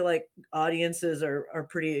I feel like audiences are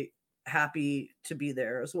pretty happy to be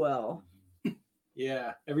there as well.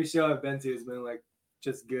 Yeah. Every show I've been to has been like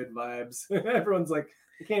just good vibes. Everyone's like,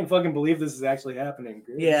 I can't fucking believe this is actually happening.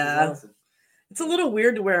 Yeah. Awesome. It's a little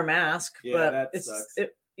weird to wear a mask, yeah, but sucks.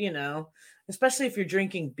 You know, especially if you're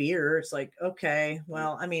drinking beer, it's like, okay,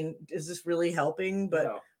 well, I mean, is this really helping? But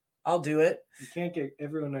no. I'll do it.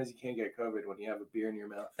 Everyone knows you can't get COVID when you have a beer in your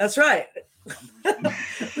mouth. That's right.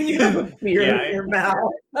 When you have a beer in your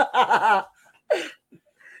mouth.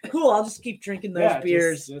 Cool. I'll just keep drinking those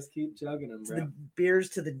beers. Just keep chugging them, bro. The beers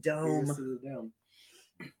to the dome. Beers to the dome.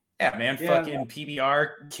 Yeah, man. Fucking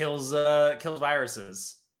PBR kills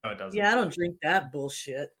viruses. No, it doesn't. Yeah, I don't drink that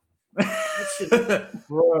bullshit. That shit is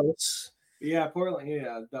gross. Yeah, Portland.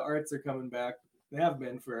 Yeah, the arts are coming back. They have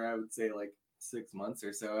been for, I would say, like 6 months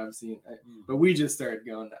or so. I've seen, but we just started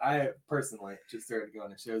going. I personally just started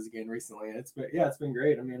going to shows again recently. It's been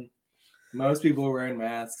great. I mean, most people are wearing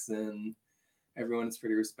masks and everyone's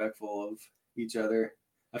pretty respectful of each other.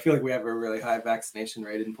 I feel like we have a really high vaccination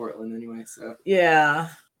rate in Portland anyway. So Yeah.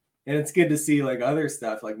 and it's good to see like other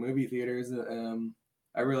stuff like movie theaters.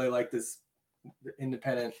 I really like this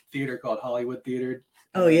independent theater called Hollywood Theater.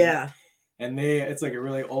 Oh yeah. And it's like a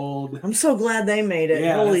really old. I'm so glad they made it.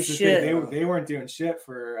 Yeah, Holy that's the shit. thing. They weren't doing shit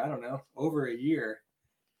for, I don't know, over a year.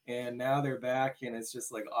 And now they're back, and it's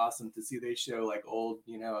just like awesome to see. They show like old,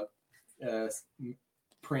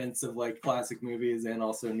 prints of like classic movies and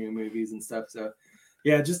also new movies and stuff. So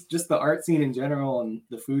yeah, just the art scene in general and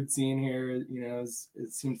the food scene here,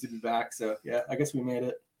 it seems to be back. So yeah, I guess we made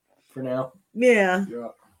it for now. Yeah. Yeah.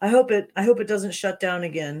 I hope it doesn't shut down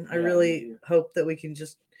again. I Yeah, really hope that we can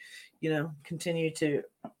just, continue to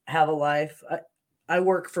have a life. I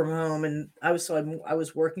work from home, and I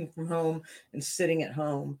was working from home and sitting at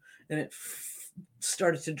home, and it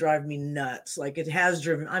started to drive me nuts. Like it has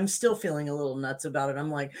driven. I'm still feeling a little nuts about it. I'm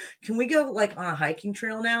like, can we go like on a hiking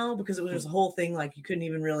trail now? Because it was just a whole thing. Like you couldn't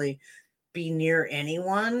even really be near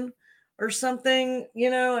anyone or something,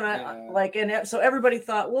 and so everybody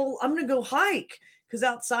thought, well, I'm going to go hike because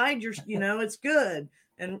outside it's good.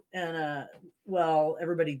 Well,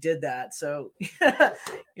 everybody did that. So,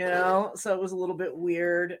 so it was a little bit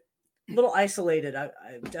weird, a little isolated. I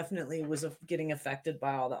definitely was getting affected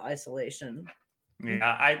by all the isolation.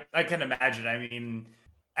 Yeah, I can imagine. I mean,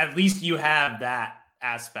 at least you have that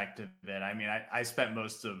aspect of it. I mean, I spent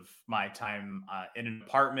most of my time in an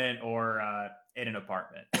apartment or in an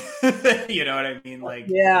apartment. You know what I mean? Like,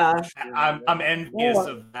 yeah, I'm envious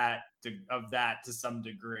of that to some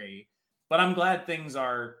degree. But I'm glad things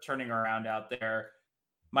are turning around out there.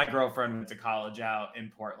 My girlfriend went to college out in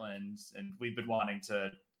Portland, and we've been wanting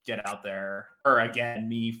to get out there, or again,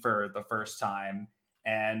 me for the first time.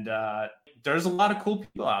 And there's a lot of cool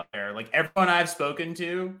people out there. Like everyone I've spoken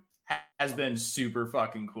to has been super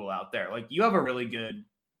fucking cool out there. Like you have a really good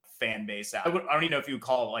fan base. I don't even know if you would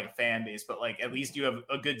call it like a fan base, but like at least you have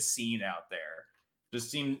a good scene out there. Just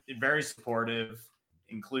seem very supportive,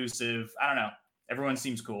 inclusive. I don't know. Everyone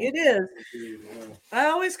seems cool. It is. I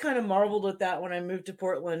always kind of marveled at that when I moved to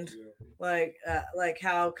Portland, like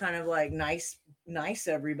how kind of like nice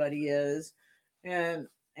everybody is, and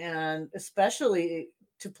especially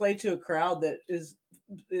to play to a crowd that is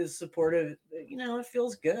supportive. It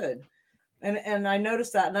feels good, and I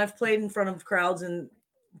noticed that, and I've played in front of crowds in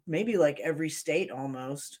maybe like every state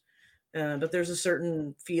almost, but there's a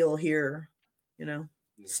certain feel here,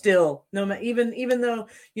 still even though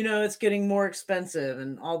it's getting more expensive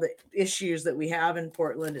and all the issues that we have in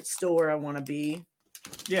Portland, it's still where I want to be.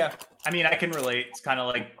 Yeah, I mean, I can relate. It's kind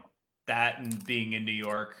of like that and being in New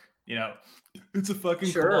York. It's a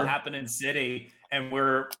fucking cool happening city, and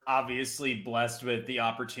we're obviously blessed with the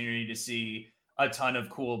opportunity to see a ton of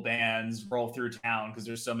cool bands roll through town because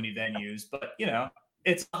there's so many venues. But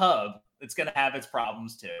it's a hub. It's gonna have its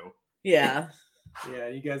problems too. Yeah. Yeah,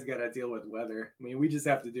 you guys got to deal with weather. I mean, we just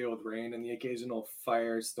have to deal with rain and the occasional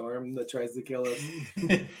firestorm that tries to kill us.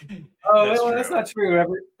 That's not true.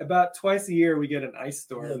 About twice a year, we get an ice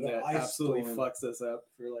storm that absolutely fucks us up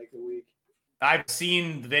for like a week. I've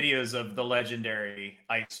seen videos of the legendary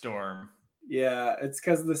ice storm. Yeah, it's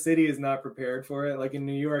because the city is not prepared for it. Like in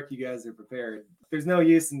New York, you guys are prepared. There's no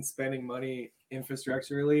use in spending money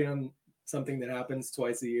infrastructurally on something that happens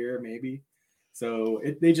twice a year, maybe. So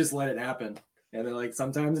they just let it happen. And they're like,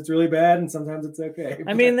 sometimes it's really bad and sometimes it's okay.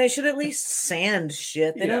 I mean, they should at least sand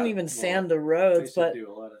shit. They don't even sand the roads, but do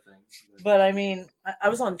a lot of things. But I mean, I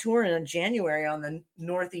was on tour in January on the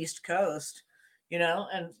Northeast coast,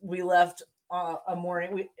 and we left a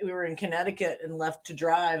morning. We were in Connecticut and left to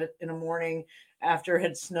drive in a morning after it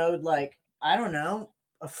had snowed like, I don't know,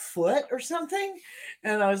 a foot or something.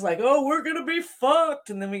 And I was like, oh, we're going to be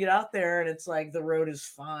fucked. And then we get out there and it's like, the road is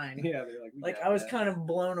fine. Yeah. They're like I was kind of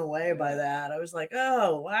blown away by that. I was like,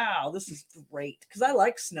 oh, wow, this is great. Cause I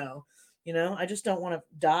like snow, I just don't want to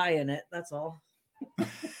die in it. That's all.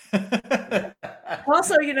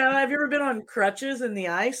 Also, have you ever been on crutches in the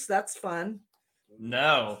ice? That's fun.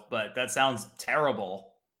 No, but that sounds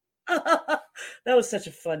terrible. That was such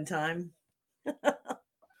a fun time.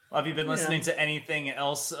 Have you been listening to anything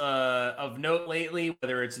else of note lately,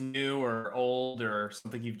 whether it's new or old or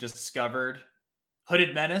something you've just discovered?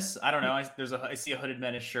 Hooded Menace? I don't know. I see a Hooded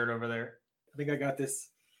Menace shirt over there. I think I got this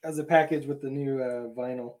as a package with the new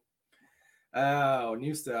vinyl. Oh,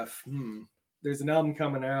 new stuff. There's an album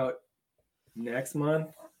coming out next month.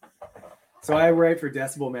 So I write for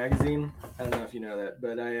Decibel Magazine. I don't know if you know that,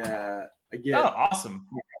 but I get. Oh, awesome.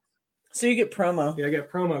 So you get promo. Yeah, I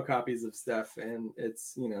get promo copies of stuff, and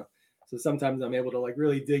it's, so sometimes I'm able to like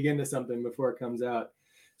really dig into something before it comes out.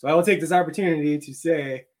 So I will take this opportunity to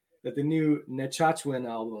say that the new Nechachwin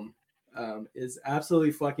album is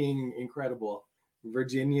absolutely fucking incredible.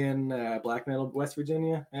 Virginian black metal, West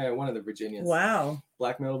Virginia, one of the Virginians. Wow.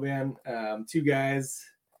 Black metal band. Two guys,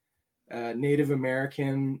 Native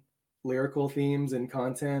American lyrical themes and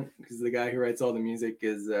content, because the guy who writes all the music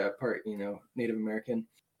is part, Native American.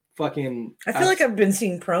 Fucking, I feel like I've been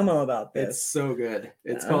seeing promo about this. It's so good.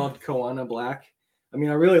 It's Yeah. called Koana Black. I mean,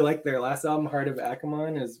 I really like their last album, Heart of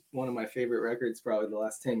Akamon, is one of my favorite records probably the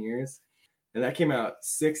last 10 years. And that came out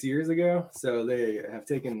 6 years ago. So they have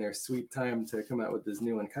taken their sweet time to come out with this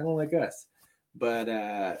new one, kind of like us. But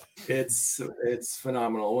it's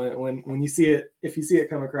phenomenal. When you see it, if you see it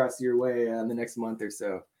come across your way in the next month or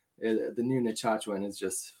so, the new Nachachuan is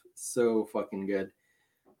just so fucking good.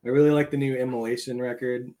 I really like the new Immolation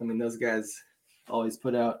record. I mean, those guys always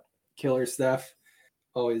put out killer stuff.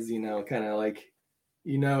 Always, kind of like,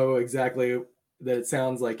 exactly that it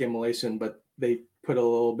sounds like Immolation, but they put a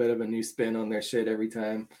little bit of a new spin on their shit every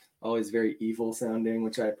time. Always very evil sounding,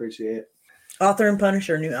 which I appreciate. Author and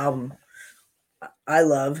Punisher new album. I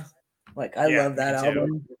love. I love that me too.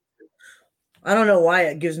 album. I don't know why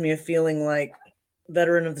it gives me a feeling like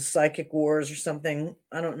Veteran of the Psychic Wars or something.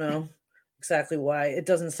 I don't know exactly why. It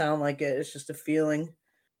doesn't sound like it. It's just a feeling.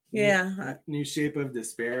 Yeah. New Shape of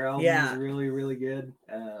Despair album is really, really good.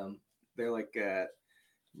 They're like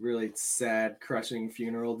really sad, crushing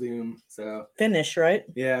funeral doom. So Finnish, right?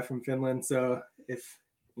 Yeah, from Finland. So if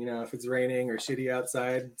it's raining or shitty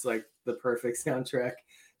outside, it's like the perfect soundtrack.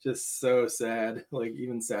 Just so sad, like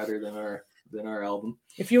even sadder than our album.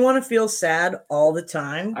 If you want to feel sad all the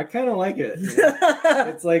time, I kind of like it.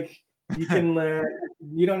 It's like you can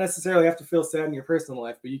you don't necessarily have to feel sad in your personal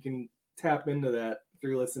life, but you can tap into that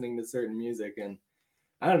through listening to certain music. And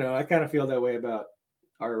I don't know, I kind of feel that way about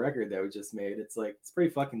our record that we just made. It's like it's pretty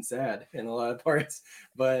fucking sad in a lot of parts,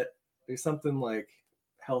 but there's something like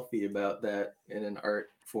healthy about that in an art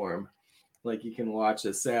form. Like you can watch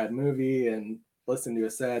a sad movie and listen to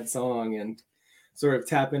a sad song and sort of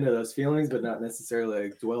tap into those feelings, but not necessarily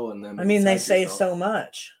like dwell in them. I mean, they say yourself. so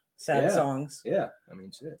much. Sad songs. Yeah, I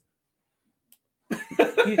mean, shit.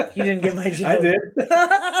 You didn't get my joke. I did.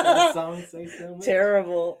 Sad songs say so much.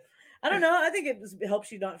 Terrible. I don't know. I think it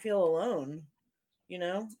helps you not feel alone.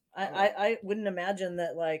 I wouldn't imagine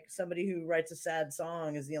that like somebody who writes a sad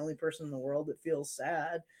song is the only person in the world that feels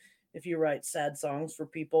sad. If you write sad songs for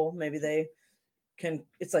people, maybe they can.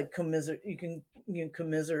 It's like commiserate. You can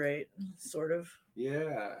commiserate, sort of.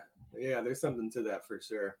 Yeah. There's something to that for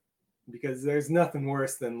sure. Because there's nothing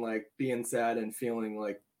worse than like being sad and feeling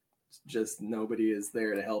like just nobody is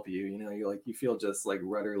there to help you. You feel just like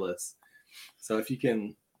rudderless. So if you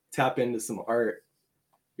can tap into some art,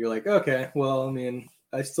 you're like, okay, well, I mean,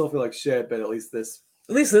 I still feel like shit, but at least this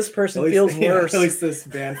person feels worse. At least this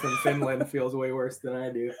band from Finland feels way worse than I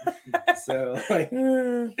do. So like,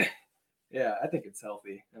 yeah, I think it's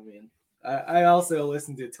healthy. I mean, I also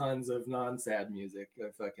listen to tons of non-sad music. I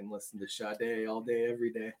fucking listen to Sade all day,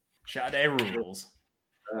 every day. Sade rules.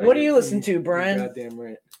 What do you listen to, Brian? Goddamn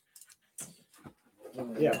right.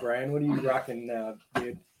 Yeah, Brian, what are you rocking now,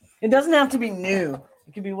 dude? It doesn't have to be new.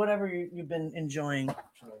 It could be whatever you've been enjoying. I'm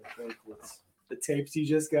trying to think what's The tapes you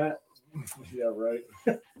just got? yeah, right.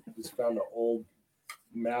 Just found an old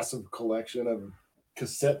massive collection of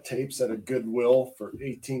cassette tapes at a Goodwill for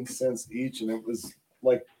 18 cents each, and it was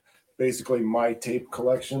like basically my tape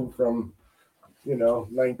collection from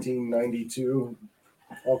 1992.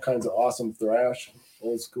 All kinds of awesome thrash,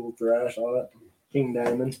 old school thrash on it. King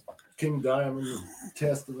Diamond,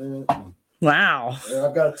 Testament. Wow. And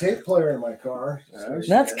I've got a tape player in my car. So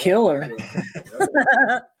That's killer.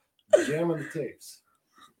 Jamming the tapes.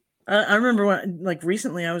 I remember when, like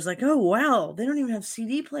recently, I was like, "Oh wow, they don't even have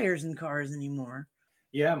CD players in cars anymore."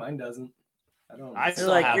 Yeah, mine doesn't. I still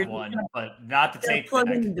like, have you're- one, but not the tape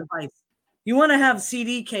Plug-in deck. device. You want to have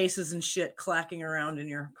CD cases and shit clacking around in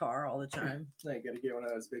your car all the time. I gotta get one of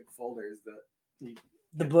those big folders that you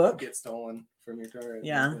The book, get stolen from your car.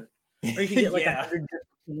 Yeah. or you can get like Yeah. 100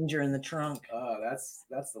 changer in the trunk. Oh, that's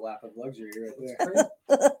the lap of luxury right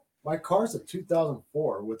there. My car's a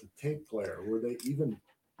 2004 with a tape player. Were they even?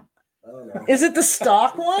 I don't know. Is it the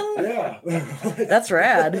stock one? Yeah. That's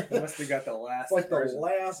rad. You must have got the last. It's like the version.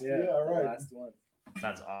 last. Yeah, the right. last one.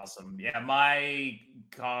 That's awesome. Yeah, my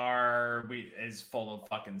car is full of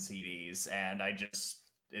fucking CDs, and it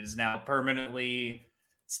is now permanently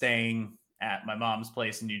staying at my mom's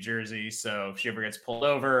place in New Jersey. So if she ever gets pulled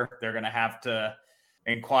over, they're gonna have to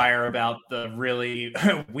inquire about the really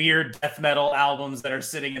weird death metal albums that are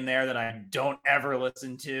sitting in there that I don't ever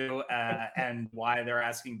listen to, and why they're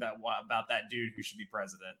asking about that dude who should be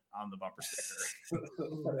president on the bumper sticker.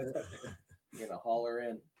 You're gonna holler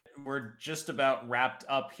in. We're just about wrapped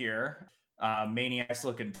up here. Maniac's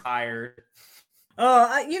looking tired.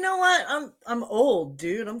 Oh, you know what? I'm old,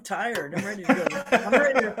 dude. I'm tired. I'm ready to go.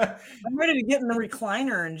 I'm ready to get in the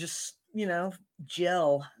recliner and just,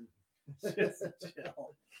 gel. Just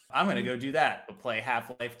chill. I'm gonna go do that. We'll play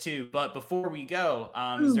Half-Life 2. But before we go,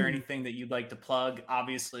 is there anything that you'd like to plug?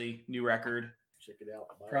 Obviously, new record. Check it out.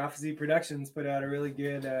 Prophecy Productions put out a really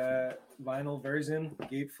good vinyl version,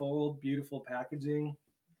 gatefold, beautiful packaging.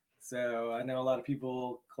 So I know a lot of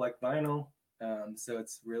people collect vinyl, so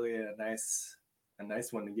it's really a nice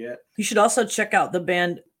one to get. You should also check out the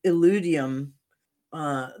band Illudium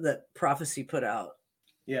that Prophecy put out.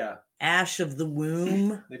 Yeah, Ash of the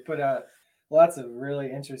Womb. they put out lots of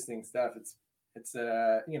really interesting stuff. It's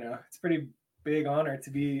a pretty big honor to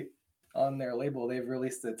be on their label. They've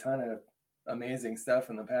released a ton of amazing stuff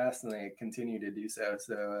in the past, and they continue to do so.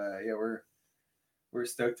 So yeah, we're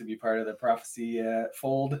stoked to be part of the Prophecy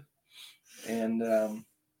fold, and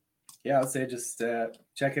yeah, I would say just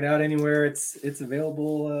check it out anywhere it's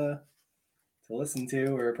available to listen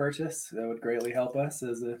to or purchase. That would greatly help us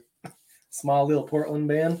as a small little Portland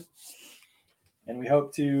band, and we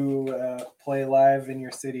hope to play live in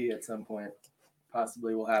your city at some point.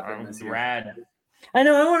 Possibly will happen this year. Rad. I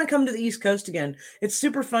know. I want to come to the East Coast again. It's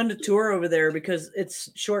super fun to tour over there because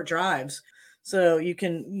it's short drives, so you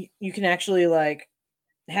can actually like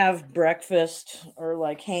have breakfast or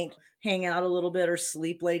like hang out a little bit or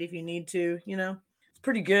sleep late if you need to. It's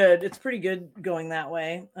pretty good. It's pretty good going that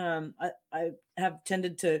way. I have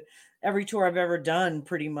tended to every tour I've ever done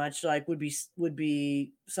pretty much like would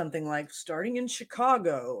be something like starting in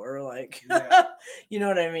Chicago or like Yeah. you know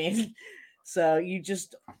what I mean. So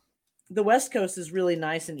the West Coast is really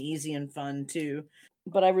nice and easy and fun too,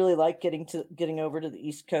 but I really like getting over to the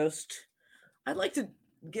East Coast. I'd like to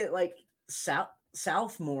get like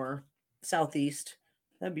south more, southeast.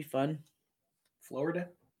 That'd be fun. Florida.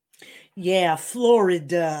 Yeah,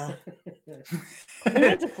 Florida. We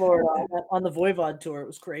went to Florida on the Voivod tour. It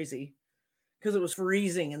was crazy because it was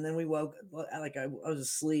freezing, and then we woke like I was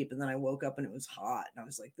asleep, and then I woke up and it was hot, and I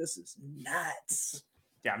was like, "This is nuts."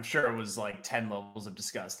 Yeah, I'm sure it was like 10 levels of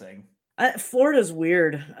disgusting. Florida's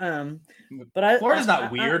weird, but Florida's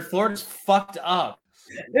not weird. Florida's fucked up.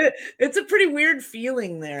 It's a pretty weird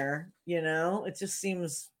feeling there. It just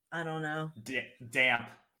seems, I don't know. Damp.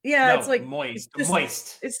 Yeah, No, it's like moist. it's just-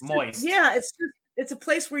 Moist. It's moist. Yeah, it's a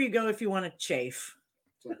place where you go if you want to chafe.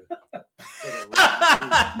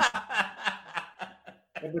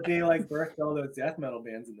 But they like birthed all those death metal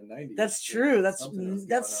bands in the 90s. That's so true. there's something else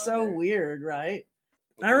That's going on so there. weird, right?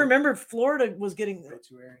 I remember Florida was getting.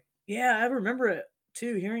 Obituary, Yeah, I remember it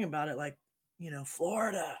too. Hearing about it, like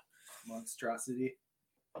Florida. Monstrosity.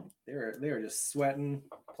 They were just sweating,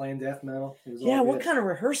 playing death metal. It was Yeah, all what good. kind of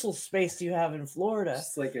rehearsal space do you have in Florida?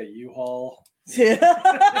 Just like a U-Haul.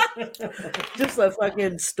 Yeah, just a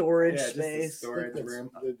fucking storage Yeah, just a space. storage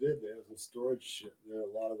room. They did. They have some storage shit there. A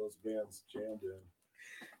lot of those bands jammed in.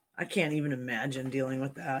 I can't even imagine dealing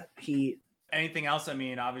with that heat. Anything else? I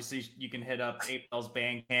mean, obviously, you can hit up 8 Bells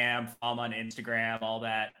Bandcamp, follow 'em on Instagram, all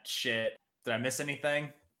that shit. Did I miss anything?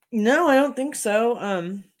 No, I don't think so.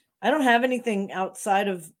 I don't have anything outside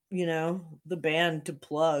of the band to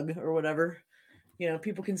plug or whatever.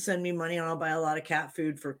 People can send me money and I'll buy a lot of cat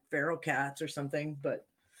food for feral cats or something, but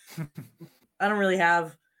I don't really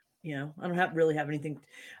have, I don't really have anything.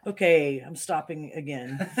 Okay, I'm stopping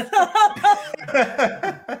again.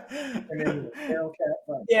 And then the Feral Cat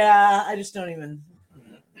Fund. Yeah, I just don't even.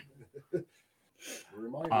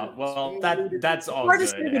 Reminder, Well, stay that's all Hard to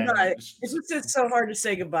good. say and goodbye. just- It's so hard to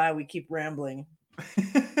say goodbye. We keep rambling.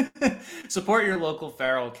 Support your local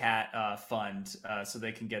feral cat fund so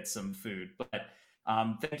they can get some food. But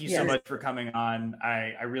thank you so Yes. much for coming on.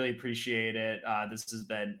 I really appreciate it. This has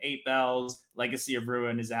been 8 Bells. Legacy of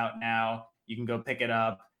Ruin is out now. You can go pick it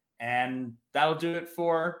up. And that'll do it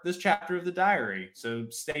for this chapter of the diary. So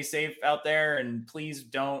stay safe out there, and please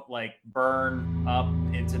don't burn up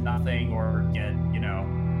into nothing or get,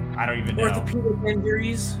 I don't even know. Orthopedic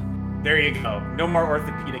injuries. There you go. No more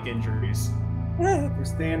orthopedic injuries. We're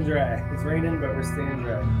staying dry. It's raining, but we're staying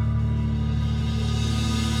dry.